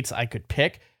real states I could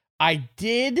pick. I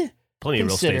did Plenty of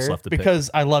real states left to pick. because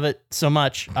I love it so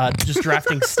much. Just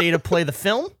drafting State of Play the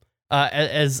film,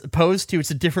 as opposed to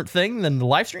it's a different thing than the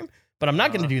live stream. But I'm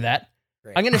not going to do that.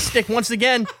 Great. I'm going to stick once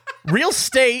again, real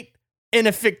state in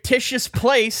a fictitious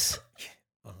place.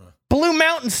 Blue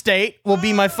Mountain State will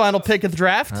be my final pick of the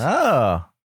draft. Oh.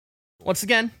 Once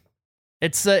again,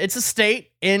 it's a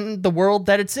state in the world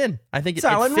that it's in. I think It's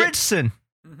Alan fits. Richardson.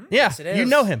 Yeah, Yes, it you is.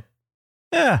 know him.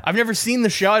 Yeah. I've never seen the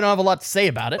show. I don't have a lot to say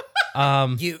about it.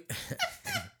 You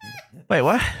Wait,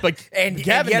 what? But and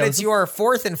Gavin yet knows it's him. your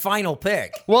 4th and final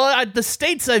pick. Well, the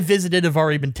states I visited have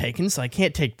already been taken, so I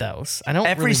can't take those. I don't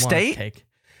Every really state? want to take.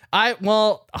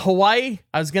 Hawaii.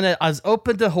 I was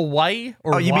open to Hawaii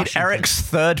or You mean Washington. Eric's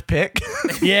 3rd pick?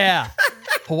 Yeah,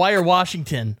 Hawaii or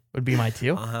Washington would be my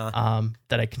 2. That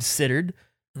I considered.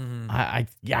 I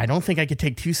don't think I could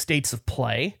take 2 states of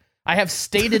play. I have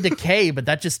State of Decay, but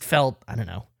that just felt, I don't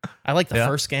know. I liked the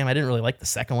first game. I didn't really like the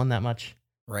second one that much.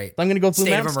 Right. So I'm going to go with Blue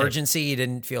State of Mountain State. emergency. You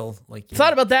didn't feel like you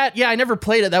Thought about that. Yeah, I never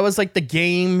played it. That was like the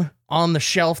game on the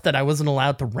shelf that I wasn't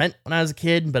allowed to rent when I was a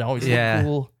kid, but always looked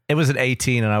cool. It was at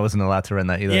 18 and I wasn't allowed to rent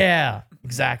that either. Yeah,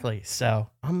 exactly. So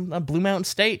I'm a Blue Mountain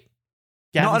State.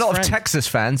 Not a Gavin's lot friend. of Texas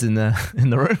fans in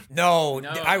the room. No,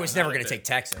 I was never going to take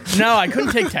Texas. No, I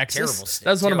couldn't take Texas. Terrible state.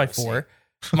 That was one of my Terrible 4.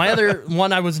 My other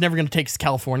one I was never going to take is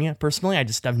California. Personally, I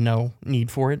just have no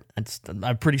need for it. I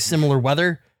have pretty similar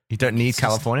weather. You don't need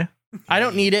California? I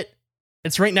don't need it.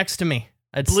 It's right next to me.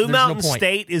 Blue there's Mountain no point.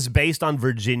 State is based on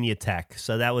Virginia Tech,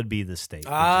 so that would be the state.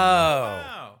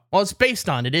 Oh, Well, it's based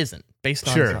on. It isn't. Based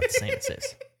on Sure. is not the same. It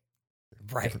is.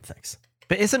 right. Different things.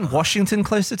 But isn't Washington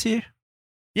closer to you?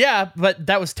 Yeah, but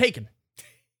that was taken.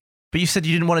 But you said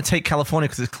you didn't want to take California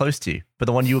because it's close to you. But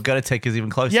the one you were going to take is even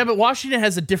closer. Yeah, but Washington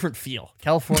has a different feel.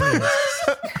 California is.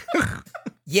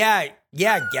 Yeah,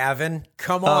 Gavin.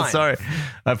 Come on. Oh, sorry.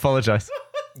 I apologize.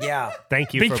 Yeah.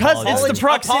 Thank you. Because for it's the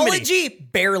proximity. Apology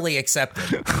barely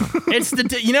accepted. It's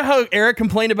you know how Eric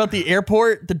complained about the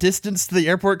airport, the distance to the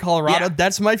airport, Colorado? Yeah.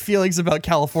 That's my feelings about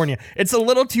California. It's a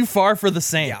little too far for the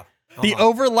same. Yeah. The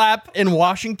overlap in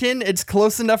Washington, it's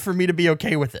close enough for me to be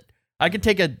okay with it. I could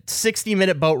take a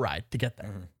 60-minute boat ride to get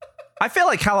there. I feel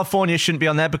like California shouldn't be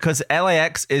on there because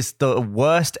LAX is the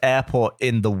worst airport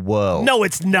in the world. No,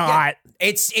 it's not.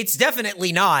 It's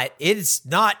definitely not. It's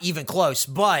not even close.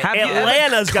 But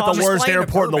Atlanta's got the worst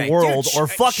airport in the world, or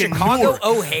fucking Chicago Newark.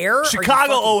 O'Hare.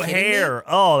 Chicago Are you fucking kidding me? O'Hare.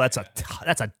 Oh,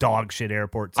 that's a dog shit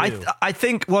airport too. I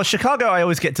think, well, Chicago, I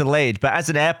always get delayed, but as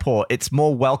an airport, it's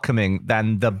more welcoming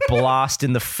than the blast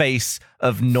in the face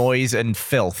of noise and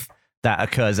filth that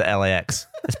occurs at LAX,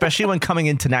 especially when coming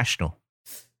international.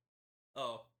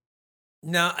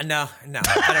 No.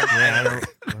 I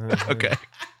don't. Okay.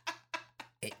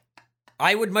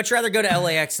 I would much rather go to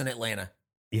LAX than Atlanta.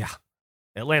 Yeah,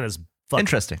 Atlanta's fucking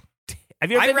Interesting. Have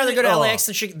you ever I'd been rather go to oh. LAX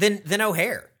than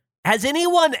O'Hare. Has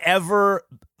anyone ever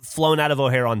flown out of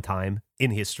O'Hare on time in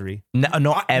history? No,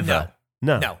 not ever.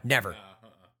 No, never.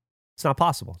 It's not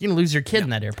possible. You're going to lose your kid in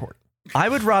that airport. I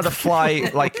would rather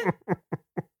fly,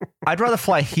 I'd rather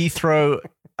fly Heathrow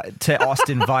to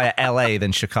Austin via LA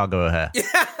than Chicago O'Hare.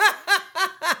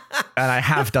 And I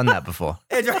have done that before,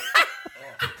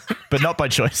 but not by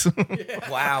choice.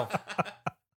 Wow.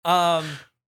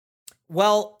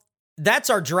 Well, that's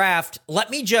our draft. Let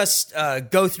me just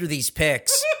go through these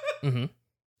picks. Mm-hmm.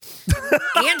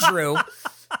 Andrew,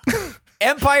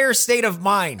 Empire State of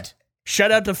Mind.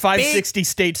 Shout out to 560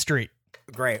 State Street.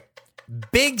 Great.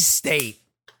 Big State.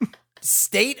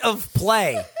 State of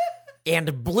Play.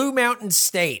 And Blue Mountain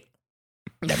State.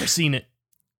 Never seen it.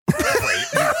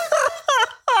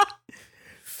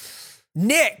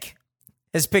 Nick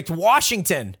has picked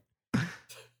Washington,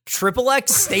 XXX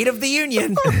State of the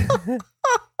Union,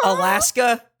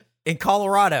 Alaska, and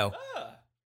Colorado.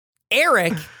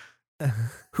 Eric,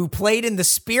 who played in the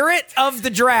spirit of the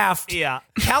draft, Yeah.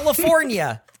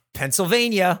 California,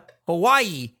 Pennsylvania,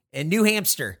 Hawaii, and New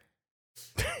Hampshire.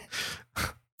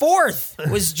 Fourth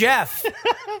was Jeff,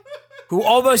 who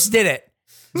almost did it.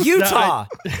 Utah,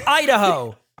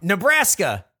 Idaho,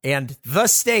 Nebraska, and the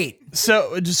state.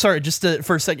 So,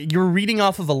 for a second, you were reading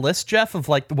off of a list, Jeff, of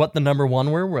like what the number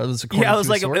one were. Where it was Yeah, it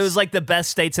was like the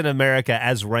best states in America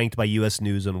as ranked by U.S.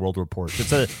 News and World Report.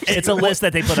 It's a list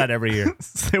that they put out every year.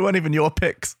 They weren't even your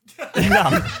picks.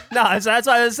 No, that's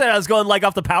why I said I was going like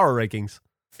off the power rankings.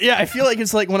 Yeah, I feel like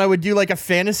it's like when I would do like a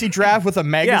fantasy draft with a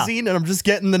magazine, and I'm just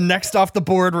getting the next off the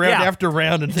board round after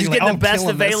round, and just getting getting the best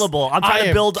available. I'm trying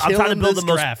to build the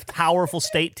most draft. powerful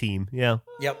state team. Yeah.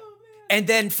 Yep. And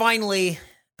then finally,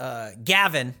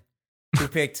 Gavin, who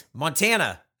picked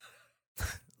Montana,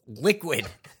 Liquid,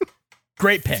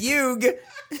 Great pick. Fugue,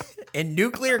 and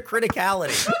Nuclear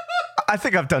Criticality. I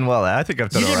think I've done well there. I think I've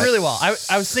done You all did right. really well.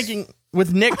 I was thinking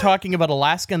with Nick talking about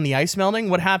Alaska and the ice melting.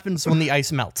 What happens when the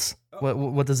ice melts?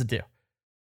 What does it do?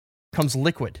 Comes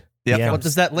liquid. Yep. Yeah. What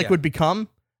does that liquid become?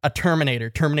 A Terminator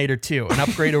 2, an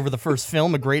upgrade over the first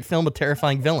film, a great film, a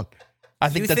terrifying villain. I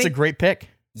think that's a great pick.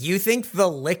 You think the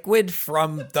liquid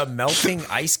from the melting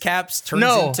ice caps turns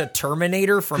No. into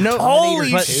Terminator from No. Terminator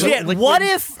Holy 2? shit! liquid- What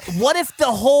if the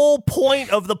whole point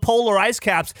of the polar ice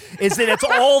caps is that it's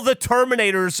all the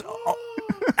Terminators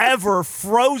ever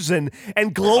frozen,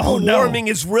 and global warming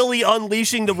is really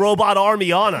unleashing the robot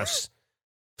army on us?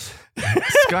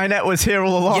 Skynet was here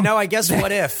all along. You know, I guess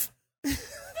what if?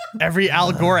 Every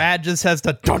Al Gore ad just has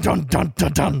the dun dun dun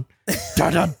dun dun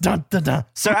dun dun dun dun dun.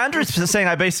 So Andrew's saying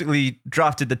I basically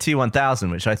drafted the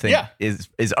T1000, which I think is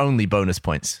only bonus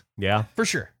points. Yeah. For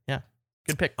sure. Yeah.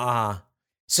 Good pick.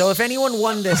 So if anyone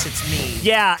won this, it's me.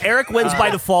 Yeah, Eric wins by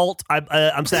default.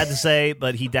 I'm sad to say,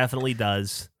 but he definitely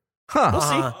does. Huh. We'll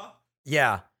see.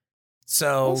 Yeah.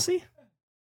 So We'll see.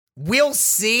 we'll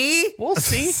see. We'll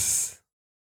see.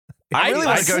 I really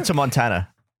want to go to Montana.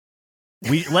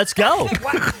 Let's go.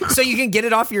 So you can get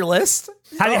it off your list?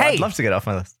 Hey, I'd love to get off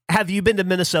my list. have you been to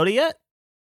Minnesota yet?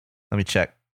 Let me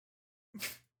check.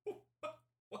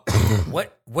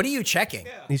 What are you checking?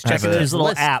 He's I have checking a his little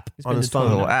list. app He's on been his to A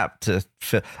phone. little app to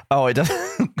fit. Oh, it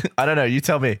doesn't. I don't know. You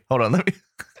tell me. Hold on. Let me.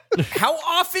 How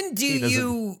often do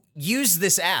you use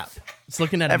this app? It's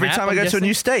looking at Every a map, time I I'm go to a guessing.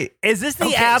 new state. Is this the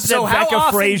Okay, app so that how Becca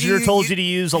often Frazier do told you- you to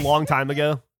use a long time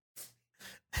ago?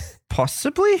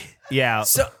 Possibly. Yeah,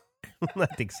 So I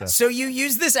think so. so you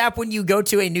use this app when you go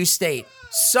to a new state.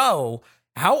 So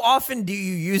how often do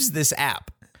you use this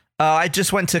app? I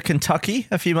just went to Kentucky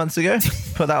a few months ago.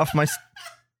 Put that off my.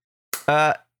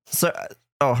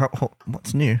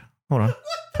 What's new? Hold on.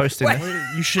 Posting What?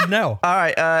 this. You should know. All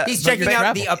right. He's checking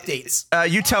out the updates.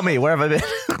 You tell me, where have I been?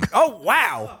 Oh,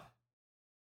 wow.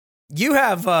 You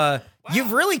have,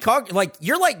 you've really,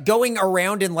 you're like going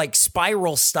around in like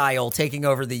spiral style taking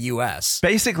over the U.S.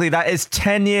 Basically, that is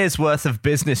 10 years worth of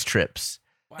business trips.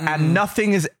 And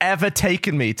nothing has ever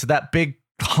taken me to that big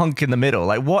hunk in the middle.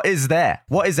 Like, what is there?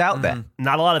 What is out there?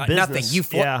 Not a lot of business.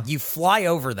 Nothing. You fly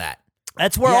over that.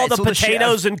 That's where all the all the shit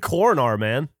potatoes and corn are,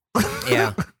 man.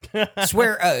 Yeah.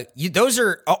 Swear, those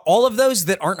are all of those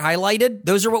that aren't highlighted.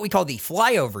 Those are what we call the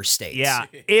flyover states. Yeah.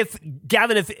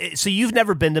 Gavin, so you've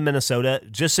never been to Minnesota,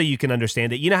 just so you can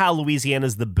understand it. You know how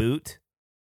Louisiana's the boot,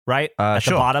 right? At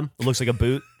the bottom, it looks like a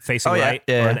boot facing right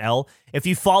or an L. If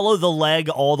you follow the leg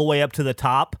all the way up to the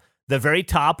top, the very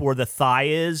top where the thigh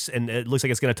is, and it looks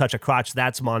like it's going to touch a crotch,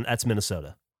 that's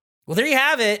Minnesota. Well, there you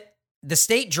have it. The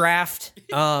state draft.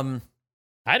 I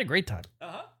had a great time.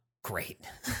 Great.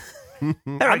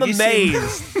 I'm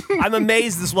amazed. I'm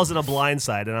amazed this wasn't a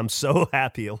blindside, and I'm so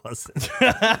happy it wasn't.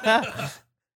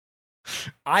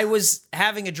 I was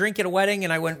having a drink at a wedding,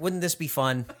 and I went, wouldn't this be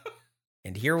fun?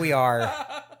 And here we are.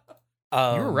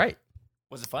 You were right.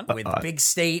 Was it fun? With Big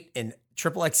State and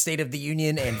Triple X State of the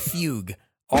Union and Fugue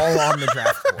all on the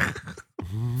draft board.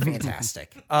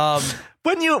 Fantastic.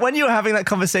 When you were having that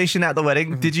conversation at the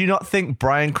wedding, did you not think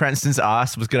Bryan Cranston's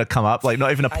ass was going to come up? Like,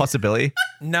 not even a possibility?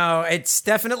 No, it's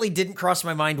definitely didn't cross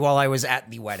my mind while I was at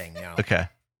the wedding. No. Okay.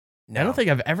 No. I don't think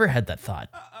I've ever had that thought.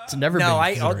 It's never been.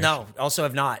 No, also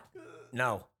have not.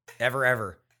 No,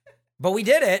 ever. But we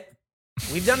did it.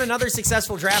 We've done another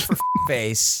successful draft for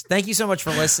kface. Thank you so much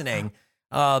for listening.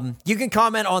 You can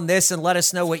comment on this and let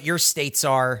us know what your states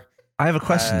are. I have a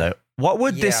question, though. What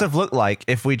would this have looked like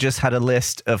if we just had a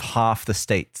list of half the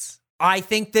states? I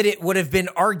think that it would have been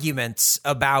arguments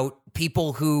about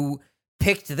people who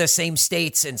picked the same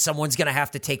states and someone's going to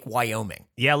have to take Wyoming.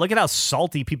 Yeah, look at how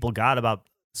salty people got about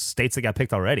states that got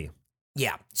picked already.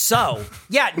 Yeah. So,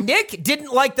 Nick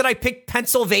didn't like that I picked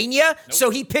Pennsylvania, so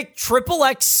he picked Triple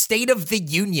X State of the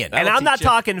Union. And I'm not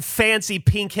talking fancy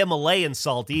pink Himalayan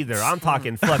salt either. I'm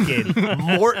talking fucking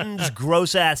Morton's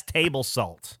gross ass table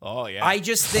salt. Oh yeah. I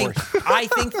think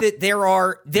that there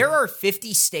are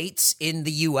 50 states in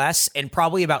the US and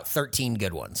probably about 13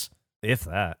 good ones. If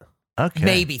that. Okay.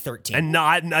 Maybe 13. And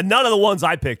none of the ones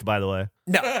I picked, by the way.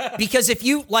 No, because if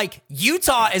you like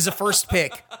Utah as a first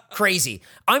pick, crazy.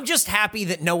 I'm just happy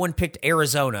that no one picked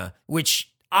Arizona,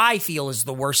 which I feel is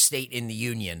the worst state in the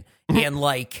union. And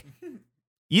like,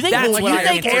 you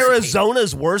think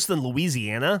Arizona's worse than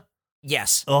Louisiana?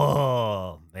 Yes.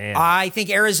 Oh man, I think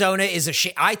Arizona is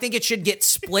I think it should get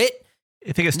split.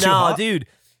 You think it's too hot? Dude.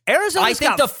 Arizona. I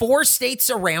think the 4 states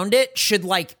around it should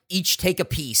like each take a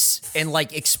piece and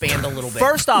like expand a little bit.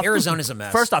 First off, Arizona's a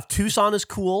mess. First off, Tucson is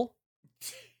cool,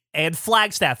 and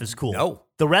Flagstaff is cool. No,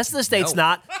 the rest of the state's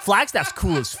not. Flagstaff's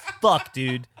cool as fuck,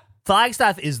 dude.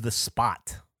 Flagstaff is the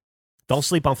spot. Don't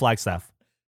sleep on Flagstaff.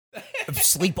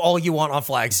 Sleep all you want on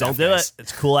Flagstaff. Don't do it.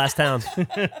 It's a cool ass town.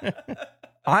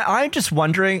 I'm just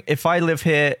wondering if I live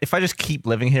here, if I just keep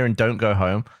living here and don't go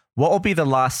home, what will be the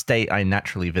last state I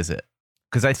naturally visit?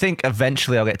 Because I think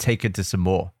eventually I'll get taken to some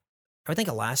more. I think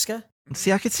Alaska.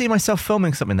 See, I could see myself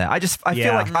filming something there. I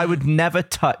feel like I would never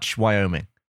touch Wyoming.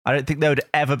 I don't think there would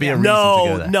ever be a reason to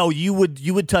go there. No, you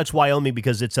would touch Wyoming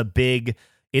because it's a big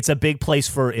place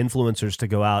for influencers to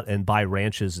go out and buy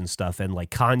ranches and stuff. And like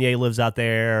Kanye lives out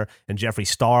there, and Jeffree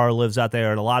Star lives out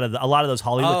there, and a lot of those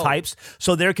Hollywood types.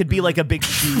 So there could be like a big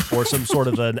shoot or some sort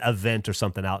of an event or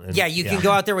something out. And, you can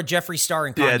go out there with Jeffree Star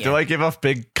and Kanye. Yeah, do I give off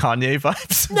big Kanye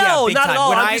vibes? No, not time. at all.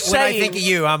 When I'm just saying, when I think of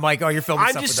you, I'm like, oh, you're filming.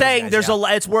 I'm stuff just with saying, those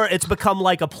guys, it's where it's become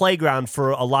like a playground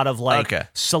for a lot of like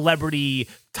celebrity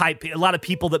type, a lot of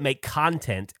people that make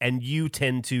content, and you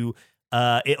tend to.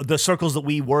 The circles that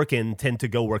we work in tend to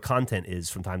go where content is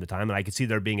from time to time, and I could see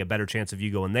there being a better chance of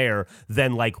you going there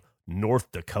than like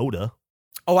North Dakota.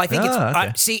 Oh, I think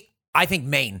I think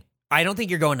Maine. I don't think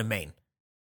you're going to Maine.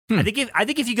 I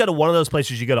think if you go to one of those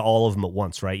places, you go to all of them at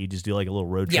once, right? You just do like a little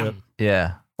road trip.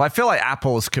 Yeah. Well, I feel like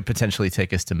apples could potentially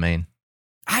take us to Maine.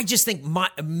 I just think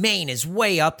Maine is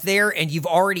way up there, and you've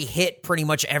already hit pretty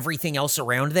much everything else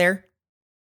around there.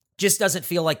 Just doesn't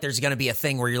feel like there's going to be a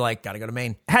thing where you're like, gotta go to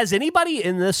Maine. Has anybody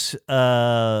in this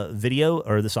video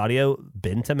or this audio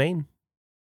been to Maine?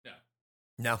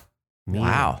 No.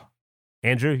 Wow.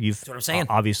 Andrew, That's what I'm saying.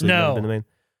 Obviously never been to Maine.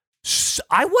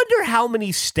 I wonder how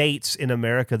many states in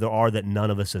America there are that none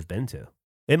of us have been to.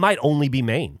 It might only be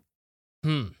Maine.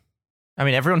 I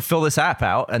mean, everyone fill this app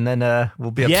out, and then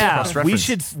we'll be able to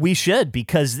cross-reference. we should,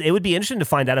 because it would be interesting to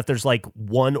find out if there's like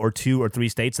 1 or 2 or 3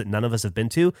 states that none of us have been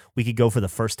to. We could go for the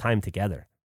first time together.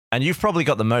 And you've probably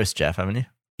got the most, Jeff, haven't you?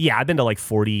 Yeah, I've been to like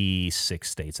 46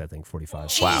 states, I think, 45.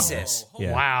 Jesus.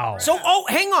 Yeah. Wow. So,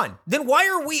 hang on. Then why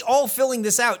are we all filling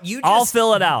this out? I'll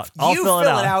fill it out. You fill it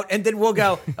out, and then we'll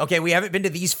go, okay, we haven't been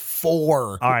to these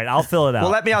 4. All right, I'll fill it out.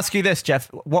 Well, let me ask you this, Jeff.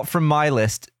 What from my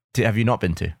list have you not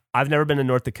been to? I've never been to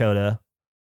North Dakota.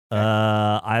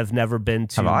 I've never been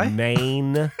to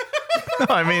Maine.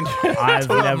 I mean, I've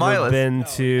never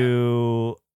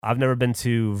been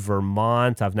to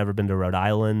Vermont. I've never been to Rhode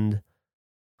Island.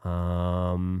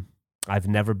 I've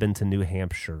never been to New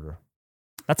Hampshire.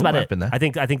 That's about it. Been there. I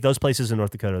think those places in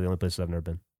North Dakota are the only places I've never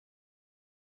been.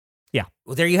 Yeah.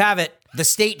 Well, there you have it. The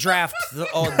state draft,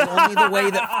 only the way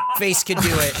that Face could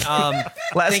do it.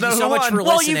 Thank you so much for listening.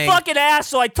 Well, you fucking ass,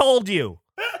 so I told you.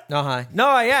 No,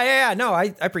 yeah. No,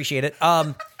 I appreciate it.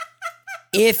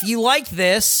 If you like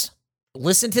this,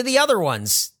 listen to the other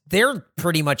ones. They're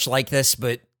pretty much like this,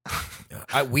 but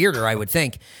weirder, I would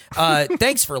think.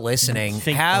 Thanks for listening.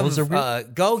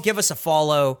 Go give us a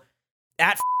follow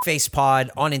at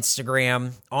FacePod on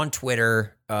Instagram, on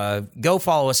Twitter. Go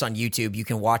follow us on YouTube. You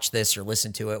can watch this or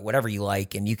listen to it, whatever you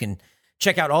like, and you can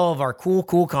check out all of our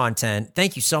cool content.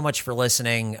 Thank you so much for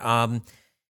listening.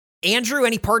 Andrew,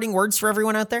 any parting words for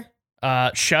everyone out there?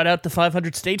 Shout out to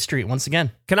 500 State Street once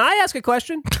again. Can I ask a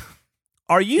question?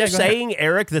 Are you saying,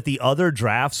 Eric, that the other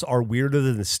drafts are weirder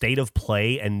than the State of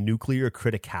Play and Nuclear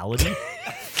Criticality?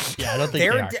 Yeah, I don't think they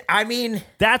are. I mean,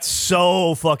 that's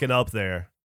so fucking up there.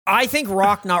 I think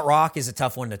Rock Not Rock is a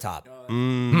tough one to top.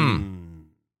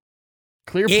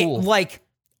 Clear pool. Like,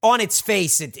 on its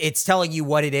face, it's telling you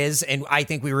what it is, and I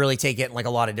think we really take it in like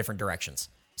a lot of different directions.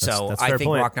 So that's I think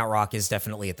point. Rock Not Rock is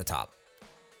definitely at the top.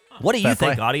 What do you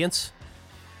think, audience?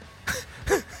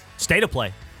 State of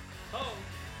Play.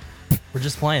 We're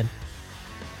just playing.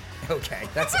 Okay,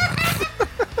 that's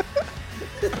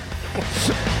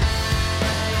it.